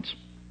moments.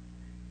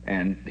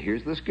 And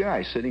here's this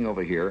guy sitting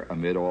over here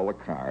amid all the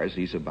cars.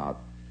 He's about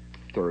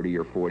 30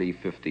 or 40,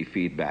 50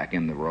 feet back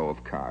in the row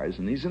of cars,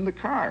 and he's in the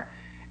car.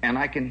 And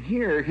I can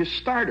hear his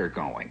starter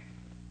going.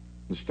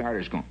 The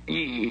starter's going,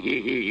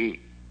 ee.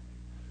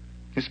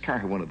 This car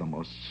had one of the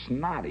most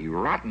snotty,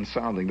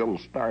 rotten-sounding little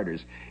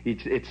starters.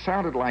 It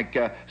sounded like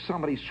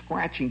somebody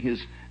scratching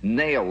his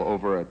nail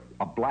over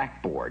a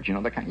blackboard. You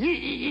know, that kind of...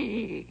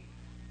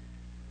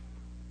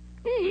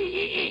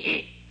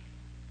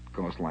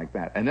 goes like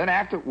that. And then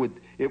after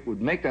it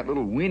would make that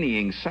little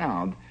whinnying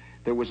sound,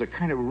 there was a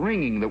kind of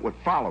ringing that would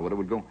follow it. It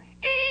would go...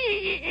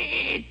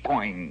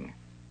 Boing.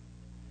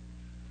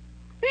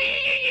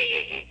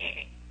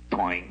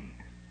 Boing.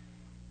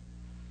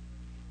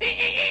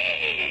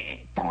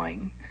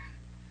 Boing.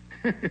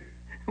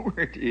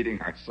 We're eating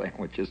our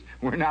sandwiches.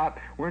 We're not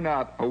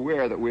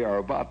aware that we are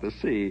about to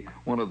see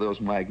one of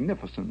those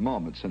magnificent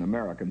moments in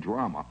American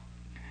drama.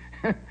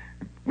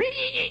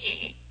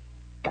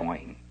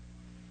 Boing.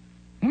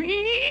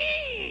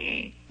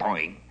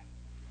 Boing.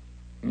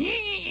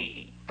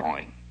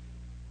 Boing.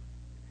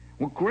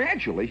 Well,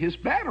 gradually his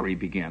battery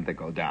began to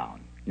go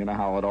down. You know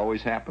how it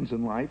always happens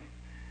in life?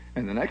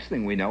 And the next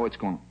thing we know, it's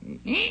going...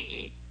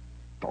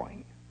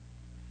 Boing.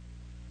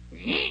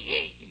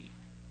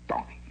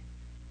 Boing.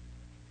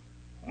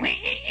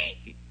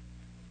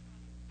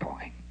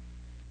 Boing.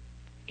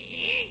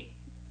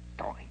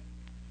 Boing.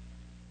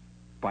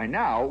 By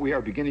now, we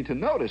are beginning to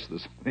notice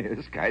this.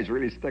 This guy's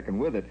really sticking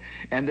with it.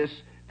 And this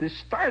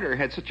starter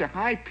had such a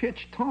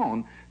high-pitched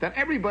tone that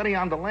everybody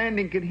on the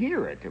landing could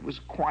hear it. It was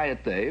a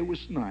quiet day. It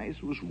was nice.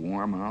 It was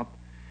warm out.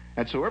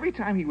 And so every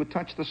time he would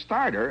touch the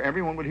starter,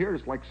 everyone would hear it.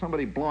 It's like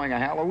somebody blowing a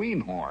Halloween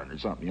horn or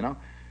something, you know?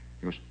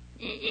 It goes,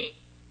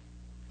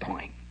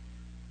 boing.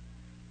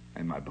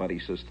 And my buddy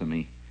says to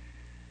me,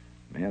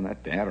 man,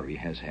 that battery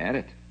has had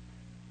it.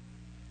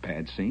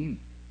 Bad scene.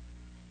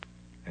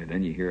 And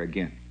then you hear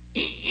again,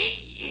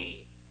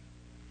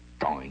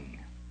 boing.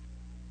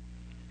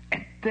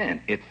 And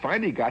then it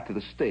finally got to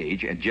the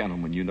stage, and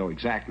gentlemen, you know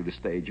exactly the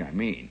stage I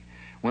mean,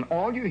 when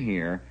all you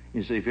hear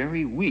is a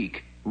very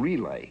weak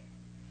relay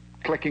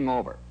clicking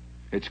over.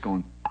 It's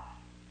going,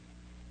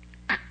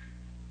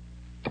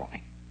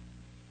 boing.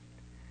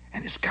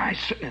 And this guy's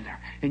sitting in there,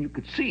 and you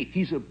could see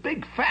he's a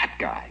big fat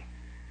guy.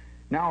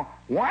 Now,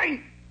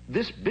 why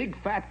this big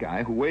fat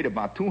guy who weighed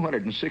about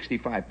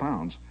 265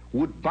 pounds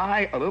would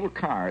buy a little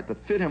car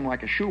that fit him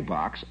like a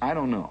shoebox, I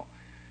don't know.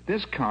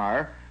 This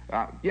car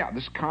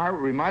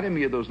reminded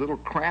me of those little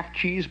Kraft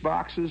cheese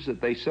boxes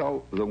that they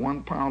sell, the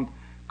 1 pound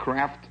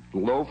Kraft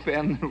loaf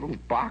in, little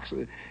box.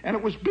 And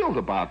it was built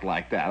about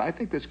like that. I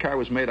think this car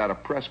was made out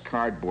of pressed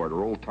cardboard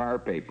or old tar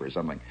paper or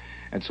something.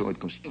 And so it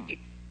goes...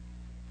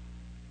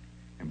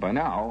 And by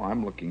now,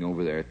 I'm looking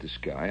over there at this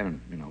guy,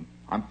 and, you know,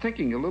 I'm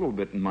thinking a little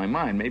bit in my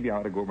mind, maybe I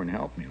ought to go over and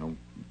help him, you know,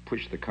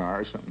 push the car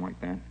or something like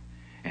that.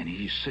 And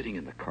he's sitting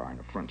in the car in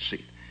the front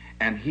seat.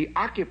 And he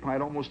occupied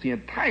almost the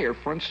entire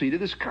front seat of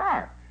this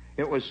car.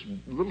 It was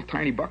little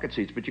tiny bucket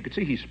seats, but you could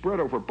see he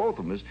spread over both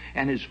of them.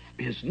 And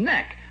his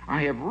neck,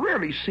 I have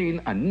rarely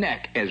seen a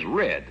neck as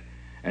red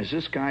as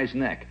this guy's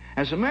neck.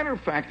 As a matter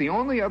of fact, the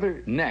only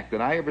other neck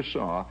that I ever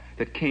saw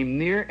that came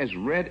near as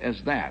red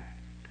as that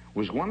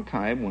was one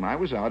time when I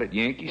was out at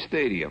Yankee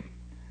Stadium,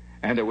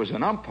 and there was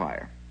an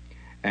umpire,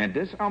 and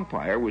this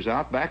umpire was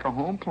out back of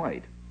home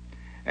plate,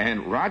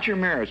 and Roger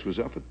Maris was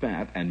up at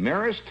bat, and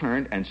Maris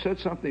turned and said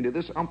something to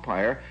this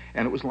umpire,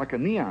 and it was like a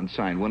neon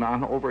sign went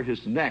on over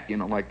his neck,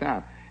 like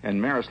that. And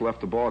Maris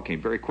left the ball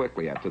game very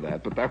quickly after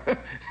that. But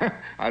that,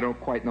 I don't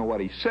quite know what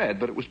he said,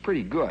 but it was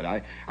pretty good.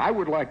 I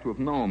would like to have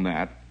known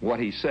what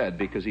he said,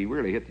 because he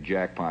really hit the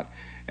jackpot.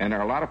 And there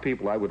are a lot of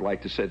people I would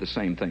like to say the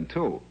same thing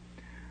too.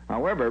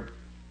 However,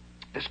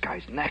 this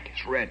guy's neck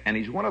is red, and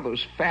he's one of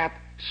those fat,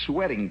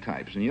 sweating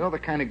types. And you know the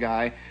kind of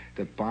guy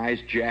that buys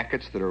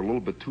jackets that are a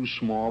little bit too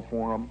small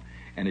for him?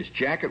 And his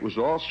jacket was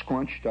all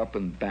scrunched up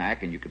in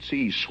back, and you could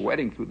see he's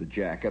sweating through the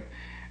jacket.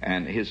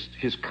 And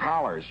his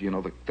collars,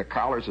 the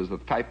collars is the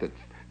type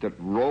that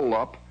roll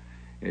up.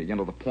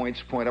 The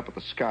points point up at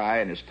the sky,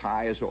 and his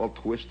tie is all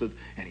twisted,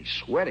 and he's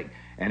sweating.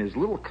 And his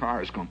little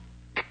car is going...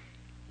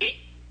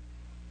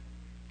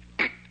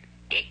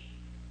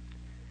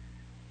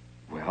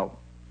 Well,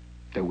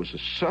 there was a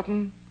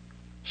sudden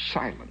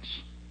silence.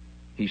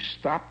 He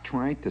stopped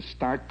trying to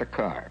start the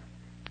car.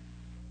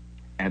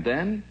 And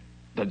then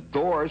the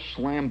door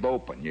slammed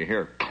open. You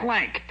hear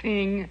clank,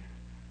 ting. It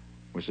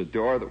was a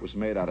door that was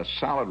made out of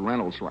solid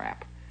Reynolds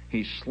wrap.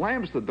 He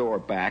slams the door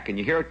back, and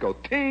you hear it go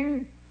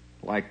ting,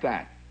 like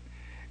that.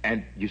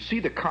 And you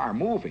see the car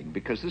moving,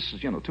 because this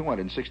is,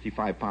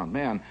 265-pound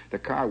man. The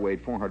car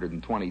weighed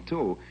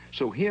 422.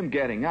 So him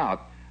getting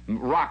out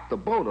rocked the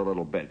boat a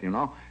little bit,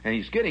 And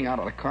he's getting out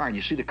of the car, and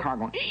you see the car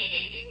going,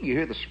 you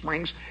hear the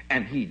springs,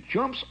 and he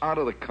jumps out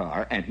of the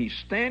car, and he's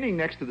standing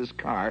next to this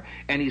car,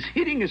 and he's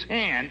hitting his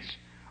hands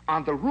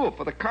on the roof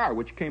of the car,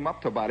 which came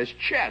up to about his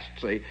chest,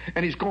 see?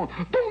 And he's going,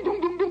 dum,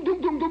 dum, dum, dum,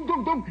 dum, dum, dum,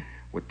 dum, dum.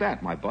 With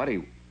that, my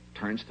buddy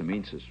turns to me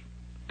and says,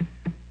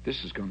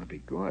 this is going to be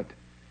good.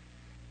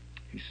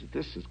 He said,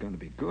 this is going to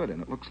be good,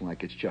 and it looks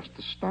like it's just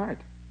the start.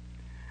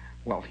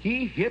 Well,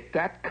 he hit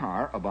that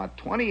car about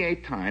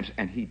 28 times,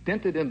 and he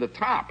dented in the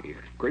top.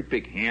 Great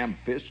big ham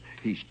fist.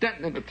 He's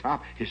denting in the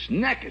top. His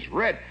neck is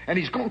red, and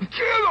he's going,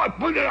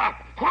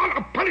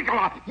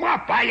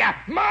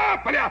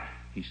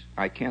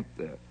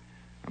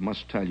 I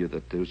must tell you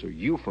that those are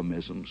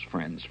euphemisms,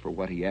 friends, for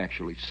what he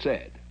actually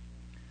said.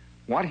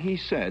 What he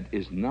said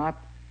is not,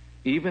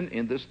 even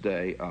in this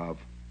day of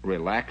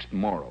relaxed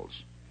morals,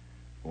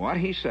 what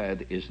he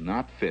said is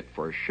not fit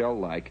for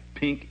shell-like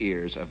pink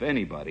ears of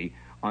anybody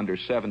under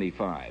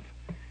 75.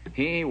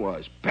 He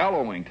was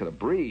bellowing to the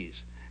breeze.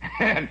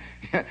 And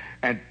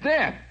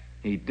then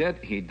he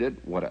did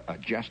what a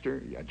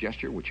gesture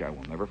which I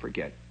will never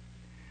forget.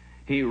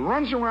 He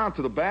runs around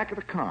to the back of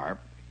the car,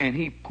 and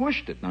he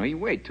pushed it. Now, he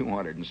weighed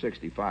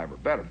 265 or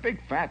better,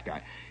 big fat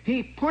guy.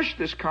 He pushed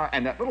this car,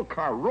 and that little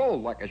car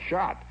rolled like a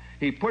shot.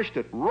 He pushed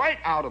it right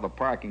out of the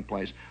parking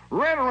place,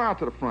 ran around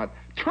to the front,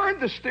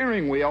 turned the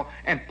steering wheel,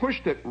 and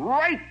pushed it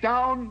right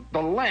down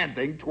the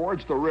landing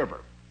towards the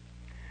river.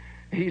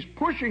 He's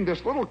pushing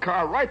this little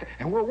car right,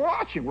 and we're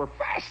watching. We're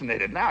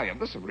fascinated now.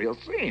 This is a real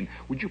scene.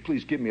 Would you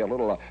please give me a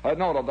little,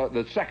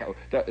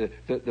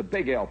 the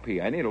big LP.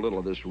 I need a little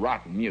of this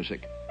rotten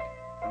music.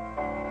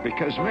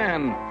 Because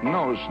man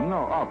knows,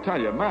 I'll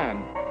tell you,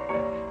 man,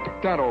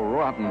 that old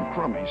rotten,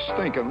 crummy,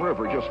 stinking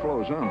river just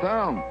flows on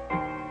down.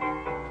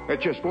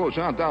 It just flows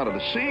on down to the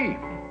sea.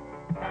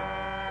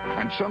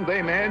 And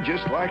someday, man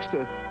just likes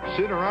to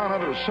sit around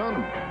under the sun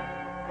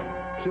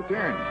and sit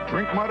there and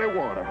drink muddy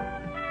water.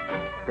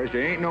 Because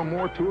there ain't no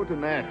more to it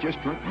than that.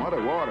 Just drink muddy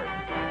water.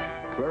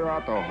 Clear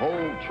out the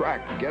whole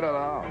track and get it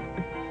out.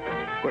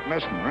 Quit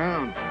messing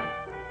around.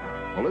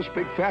 Well, this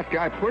big fat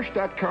guy pushed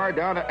that car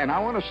down, and I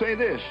want to say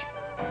this.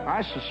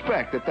 I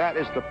suspect that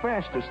is the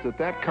fastest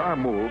that car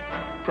moved,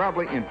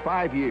 probably in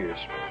 5 years,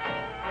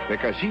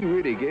 because he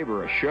really gave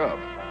her a shove.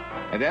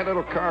 And that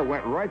little car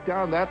went right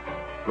down that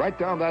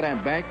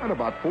embankment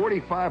about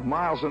 45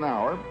 miles an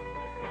hour,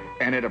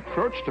 and it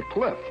approached a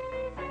cliff.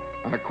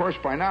 And, of course,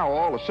 by now,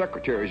 all the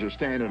secretaries are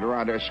standing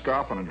around there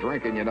scoffing and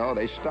drinking,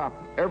 They stopped.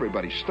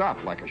 Everybody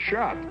stopped like a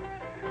shot.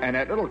 And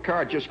that little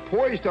car just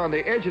poised on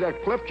the edge of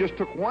that cliff, just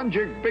took one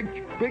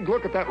big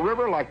look at that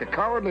river like the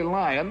Cowardly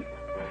Lion.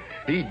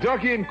 He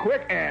dug in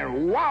quick,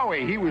 and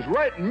wowie, he was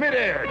right in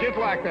midair, just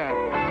like that.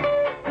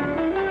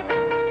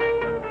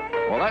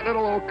 Well, that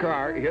little old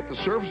car hit the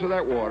surface of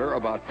that water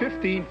about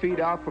 15 feet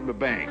out from the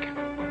bank.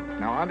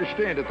 Now,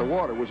 understand that the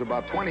water was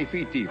about 20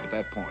 feet deep at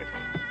that point.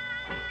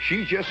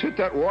 She just hit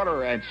that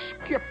water and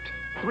skipped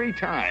 3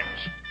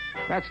 times.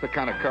 That's the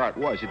kind of car it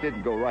was. It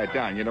didn't go right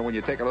down. When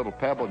you take a little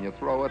pebble and you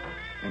throw it,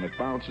 and it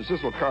bounces.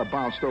 This little car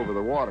bounced over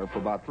the water for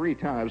about 3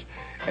 times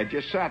and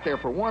just sat there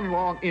for one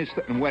long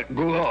instant and went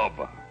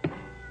glub.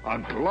 A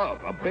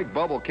glub. A big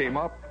bubble came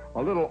up,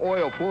 a little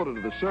oil floated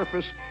to the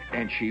surface,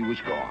 and she was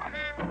gone.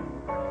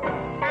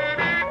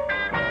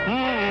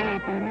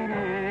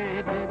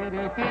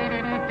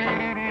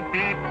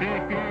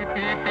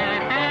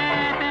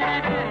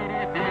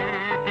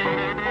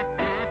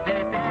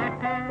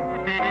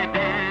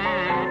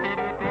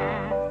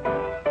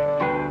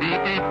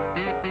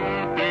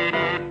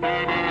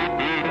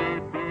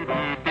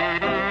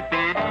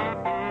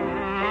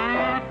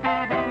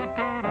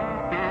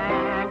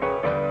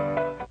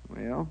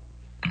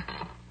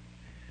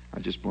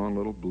 I just blown a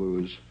little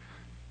blues.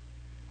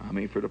 I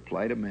mean, for the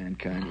plight of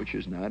mankind, which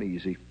is not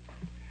easy.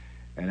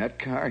 And that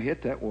car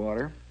hit that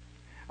water.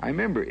 I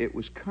remember it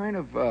was kind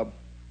of, well,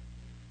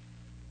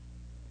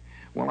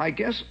 I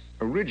guess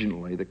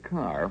originally the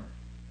car,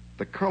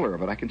 the color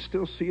of it, I can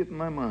still see it in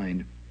my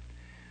mind.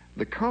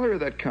 The color of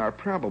that car,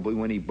 probably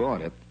when he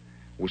bought it,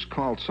 was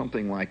called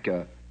something like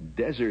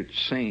desert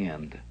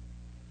sand.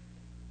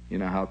 You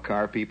know how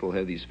car people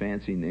have these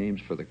fancy names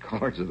for the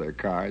colors of their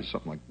cars,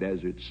 something like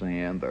desert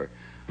sand or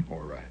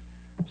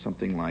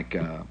something like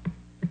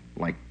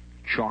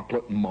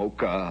chocolate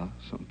mocha,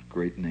 some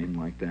great name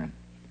like that.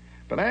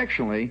 But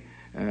actually,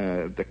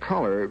 the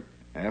color,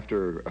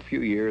 after a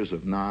few years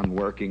of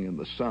non-working in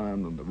the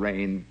sun and the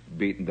rain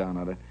beating down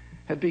on it,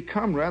 had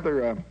become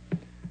rather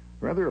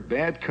a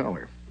bad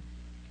color.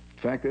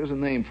 In fact, there's a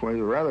name for it,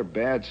 a rather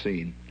bad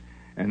scene.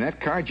 And that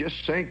car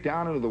just sank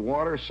down into the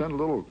water, sent a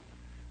little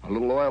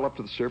oil up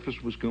to the surface,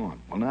 was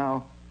gone. Well,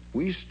 now,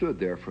 we stood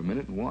there for a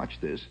minute and watched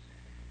this,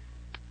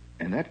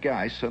 and that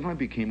guy suddenly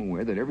became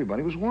aware that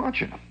everybody was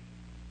watching him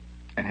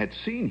and had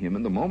seen him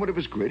in the moment of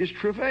his greatest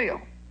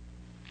travail.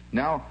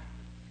 Now,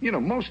 you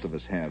know, most of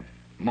us have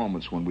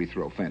moments when we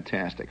throw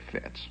fantastic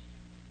fits,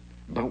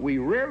 but we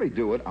rarely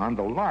do it on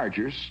the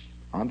larger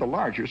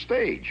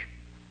stage.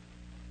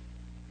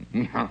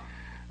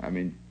 I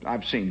mean,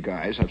 I've seen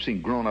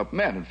grown-up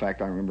men. In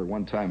fact, I remember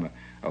one time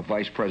a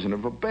vice president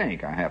of a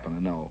bank I happen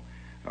to know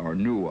or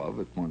knew of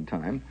at one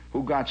time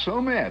who got so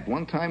mad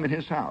one time in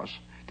his house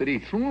that he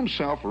threw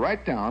himself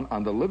right down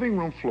on the living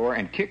room floor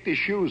and kicked his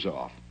shoes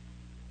off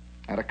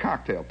at a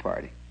cocktail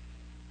party.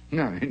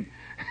 No, I mean,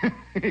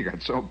 he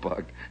got so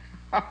bugged.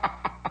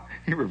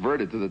 He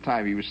reverted to the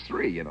time he was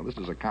 3. You know, this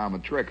is a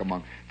common trick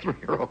among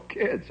 3-year-old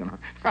kids, you know.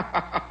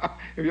 Have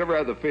you ever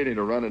had the feeling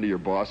to run into your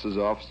boss's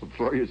office and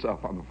throw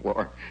yourself on the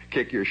floor,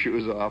 kick your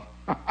shoes off,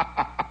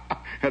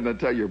 and then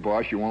tell your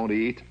boss you won't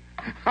eat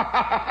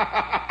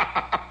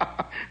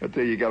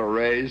until you get a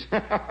raise?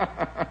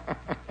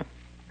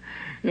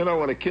 You know,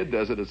 when a kid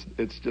does it,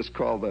 it's just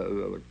called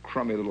the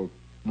crummy little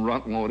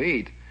runt won't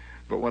eat.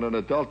 But when an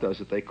adult does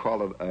it, they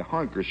call it a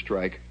hunger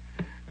strike.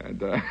 And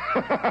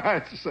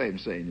it's the same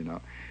scene, you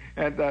know.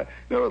 And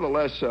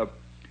nevertheless,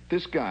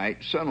 this guy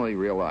suddenly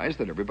realized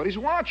that everybody's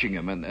watching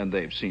him, and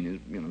they've seen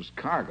his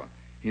car going.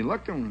 He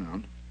looked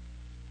around,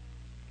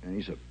 and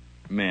he's a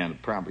man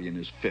probably in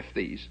his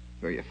 50s,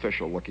 very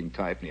official-looking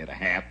type, and he had a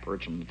hat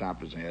perched on the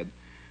top of his head,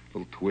 a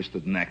little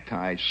twisted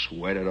necktie,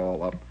 sweated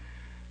all up.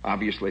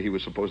 Obviously, he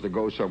was supposed to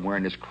go somewhere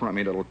in this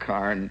crummy little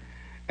car, and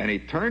he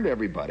turned to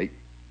everybody,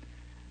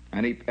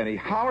 and he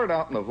hollered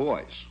out in a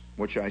voice,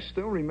 which I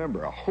still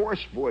remember, a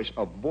hoarse voice,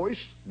 a voice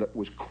that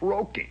was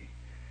croaking,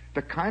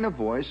 the kind of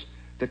voice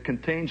that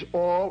contains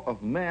all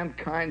of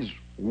mankind's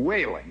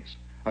wailings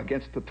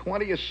against the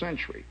 20th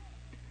century.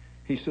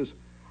 He says,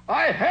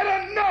 "I had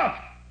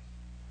enough!"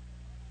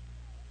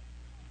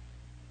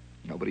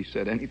 Nobody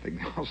said anything.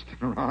 They all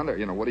stood around there.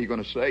 You know, what are you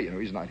going to say? You know,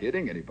 he's not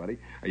hitting anybody.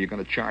 Are you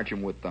going to charge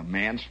him with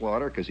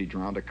manslaughter because he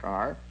drowned a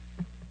car?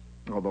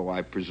 Although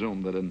I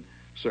presume that in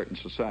certain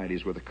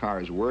societies where the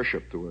car is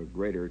worshipped to a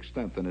greater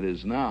extent than it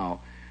is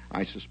now,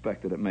 I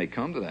suspect that it may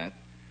come to that.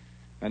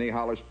 And he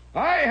hollers,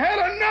 "I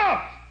had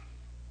enough!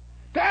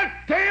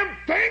 That damn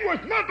thing was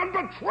nothing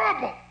but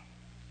trouble!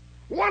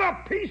 What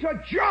a piece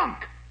of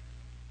junk!"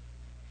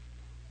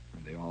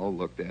 And they all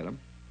looked at him.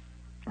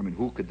 I mean,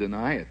 who could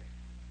deny it?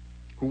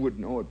 Who would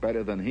know it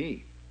better than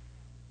he?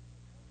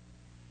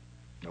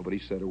 Nobody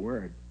said a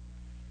word.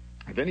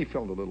 And then he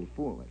felt a little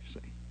foolish, see.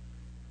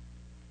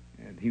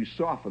 And he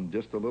softened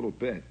just a little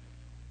bit.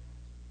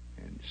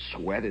 And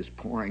sweat is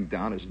pouring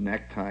down his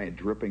necktie and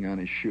dripping on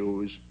his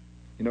shoes.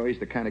 You know, he's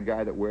the kind of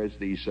guy that wears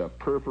these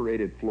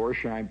perforated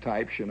Florsheim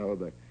types, you know,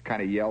 the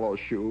kind of yellow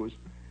shoes.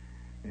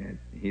 And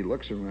he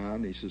looks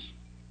around and he says,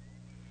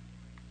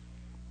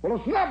 "Well,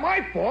 it's not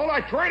my fault.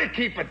 I try to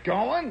keep it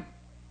going.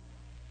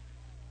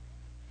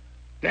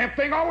 Damn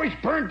thing always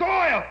burned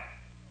oil.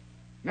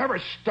 Never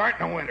start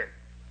in the winter."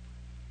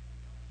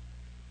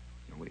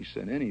 Nobody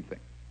said anything.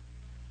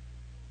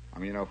 I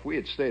mean, you know, if we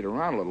had stayed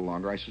around a little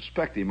longer, I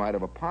suspect he might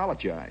have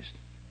apologized.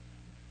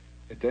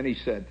 But then he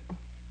said,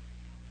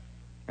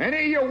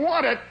 "Any you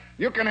want it,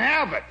 you can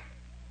have it.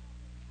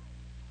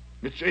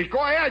 Go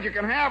ahead, you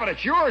can have it.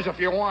 It's yours if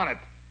you want it."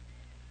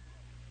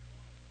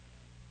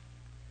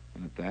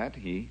 And at that,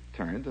 he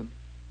turned and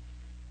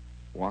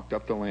walked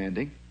up the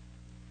landing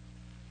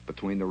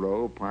between the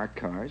row of parked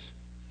cars,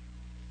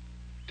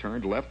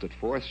 turned left at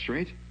 4th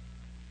Street,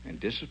 and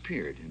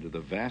disappeared into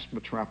the vast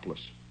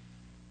metropolis,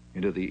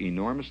 into the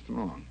enormous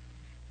throng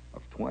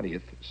of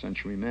 20th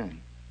century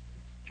men.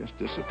 Just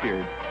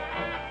disappeared.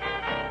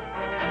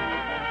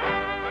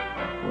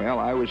 Well,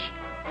 I was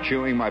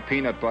chewing my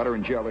peanut butter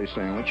and jelly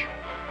sandwich,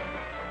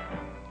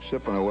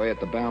 sipping away at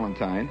the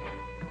Ballantine.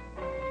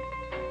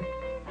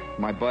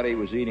 My buddy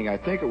was eating, I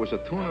think it was a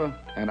tuna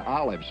and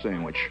olive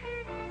sandwich.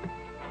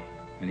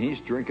 And he's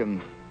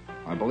drinking,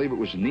 I believe it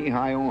was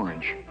knee-high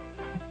orange.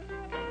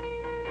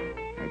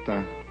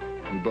 And,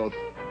 we both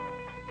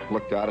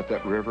looked out at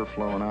that river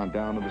flowing on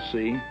down to the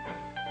sea.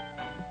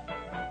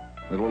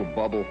 a little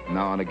bubble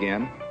now and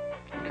again,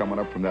 coming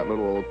up from that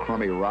little old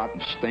crummy,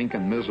 rotten,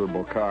 stinking,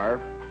 miserable car.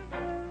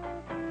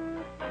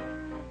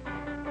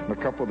 A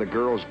couple of the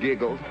girls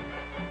giggled.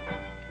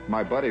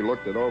 My buddy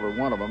looked at over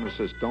one of them and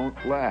says, "Don't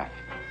laugh.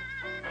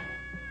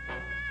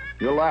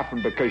 You're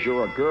laughing because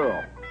you're a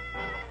girl."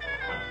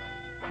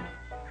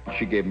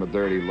 She gave him a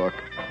dirty look.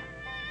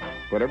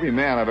 But every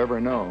man I've ever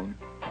known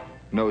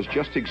knows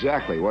just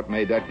exactly what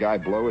made that guy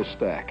blow his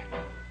stack.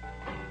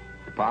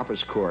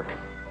 Papa's cork.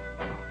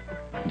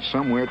 And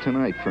somewhere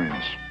tonight,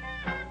 friends,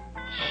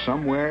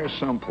 somewhere,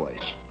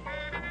 someplace,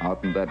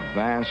 out in that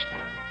vast,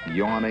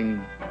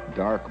 yawning,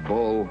 dark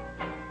bowl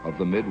of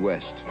the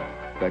Midwest,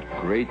 that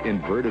great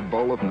inverted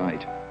bowl of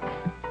night,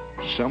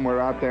 somewhere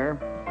out there,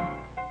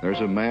 there's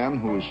a man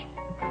who's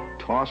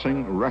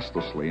tossing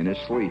restlessly in his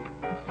sleep,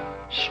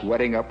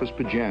 sweating up his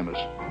pajamas.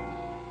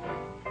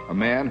 A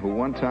man who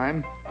one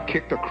time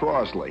kicked a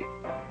Crosley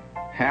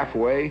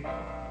halfway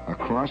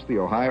across the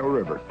Ohio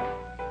River.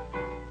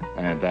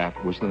 And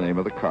that was the name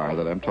of the car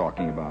that I'm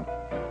talking about,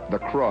 the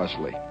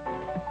Crosley.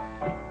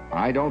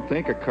 I don't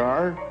think a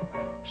car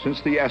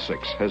since the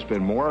Essex has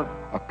been more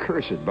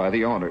accursed by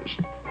the owners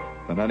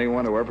than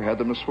anyone who ever had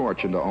the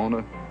misfortune to own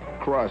a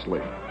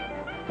Crosley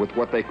with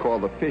what they call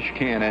the fish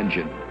can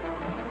engine.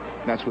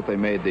 That's what they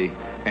made the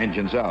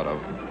engines out of,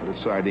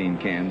 little sardine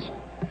cans.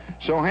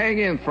 So hang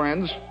in,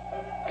 friends.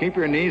 Keep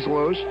your knees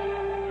loose.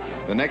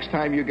 The next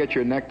time you get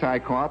your necktie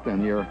caught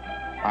in your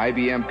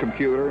IBM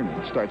computer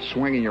and start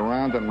swinging you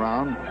round and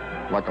round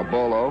like a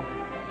bolo,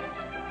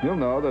 you'll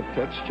know that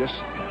that's just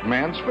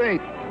man's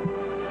fate.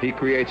 He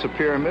creates a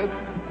pyramid,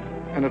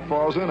 and it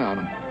falls in on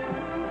him.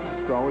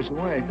 It's always the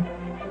way.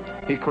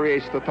 He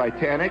creates the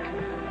Titanic,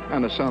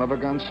 and the son of a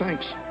gun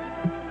sinks.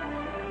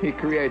 He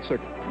creates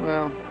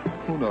well,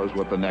 who knows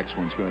what the next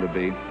one's going to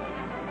be.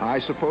 I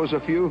suppose a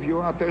few of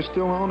you out there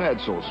still own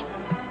Edsels.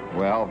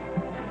 Well,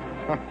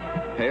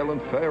 hail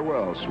and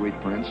farewell, sweet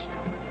prince.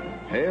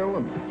 Hail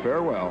and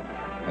farewell.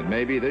 And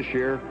maybe this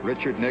year,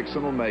 Richard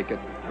Nixon will make it.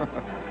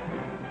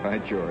 By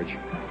George.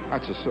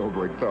 That's a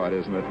sobering thought,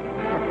 isn't it?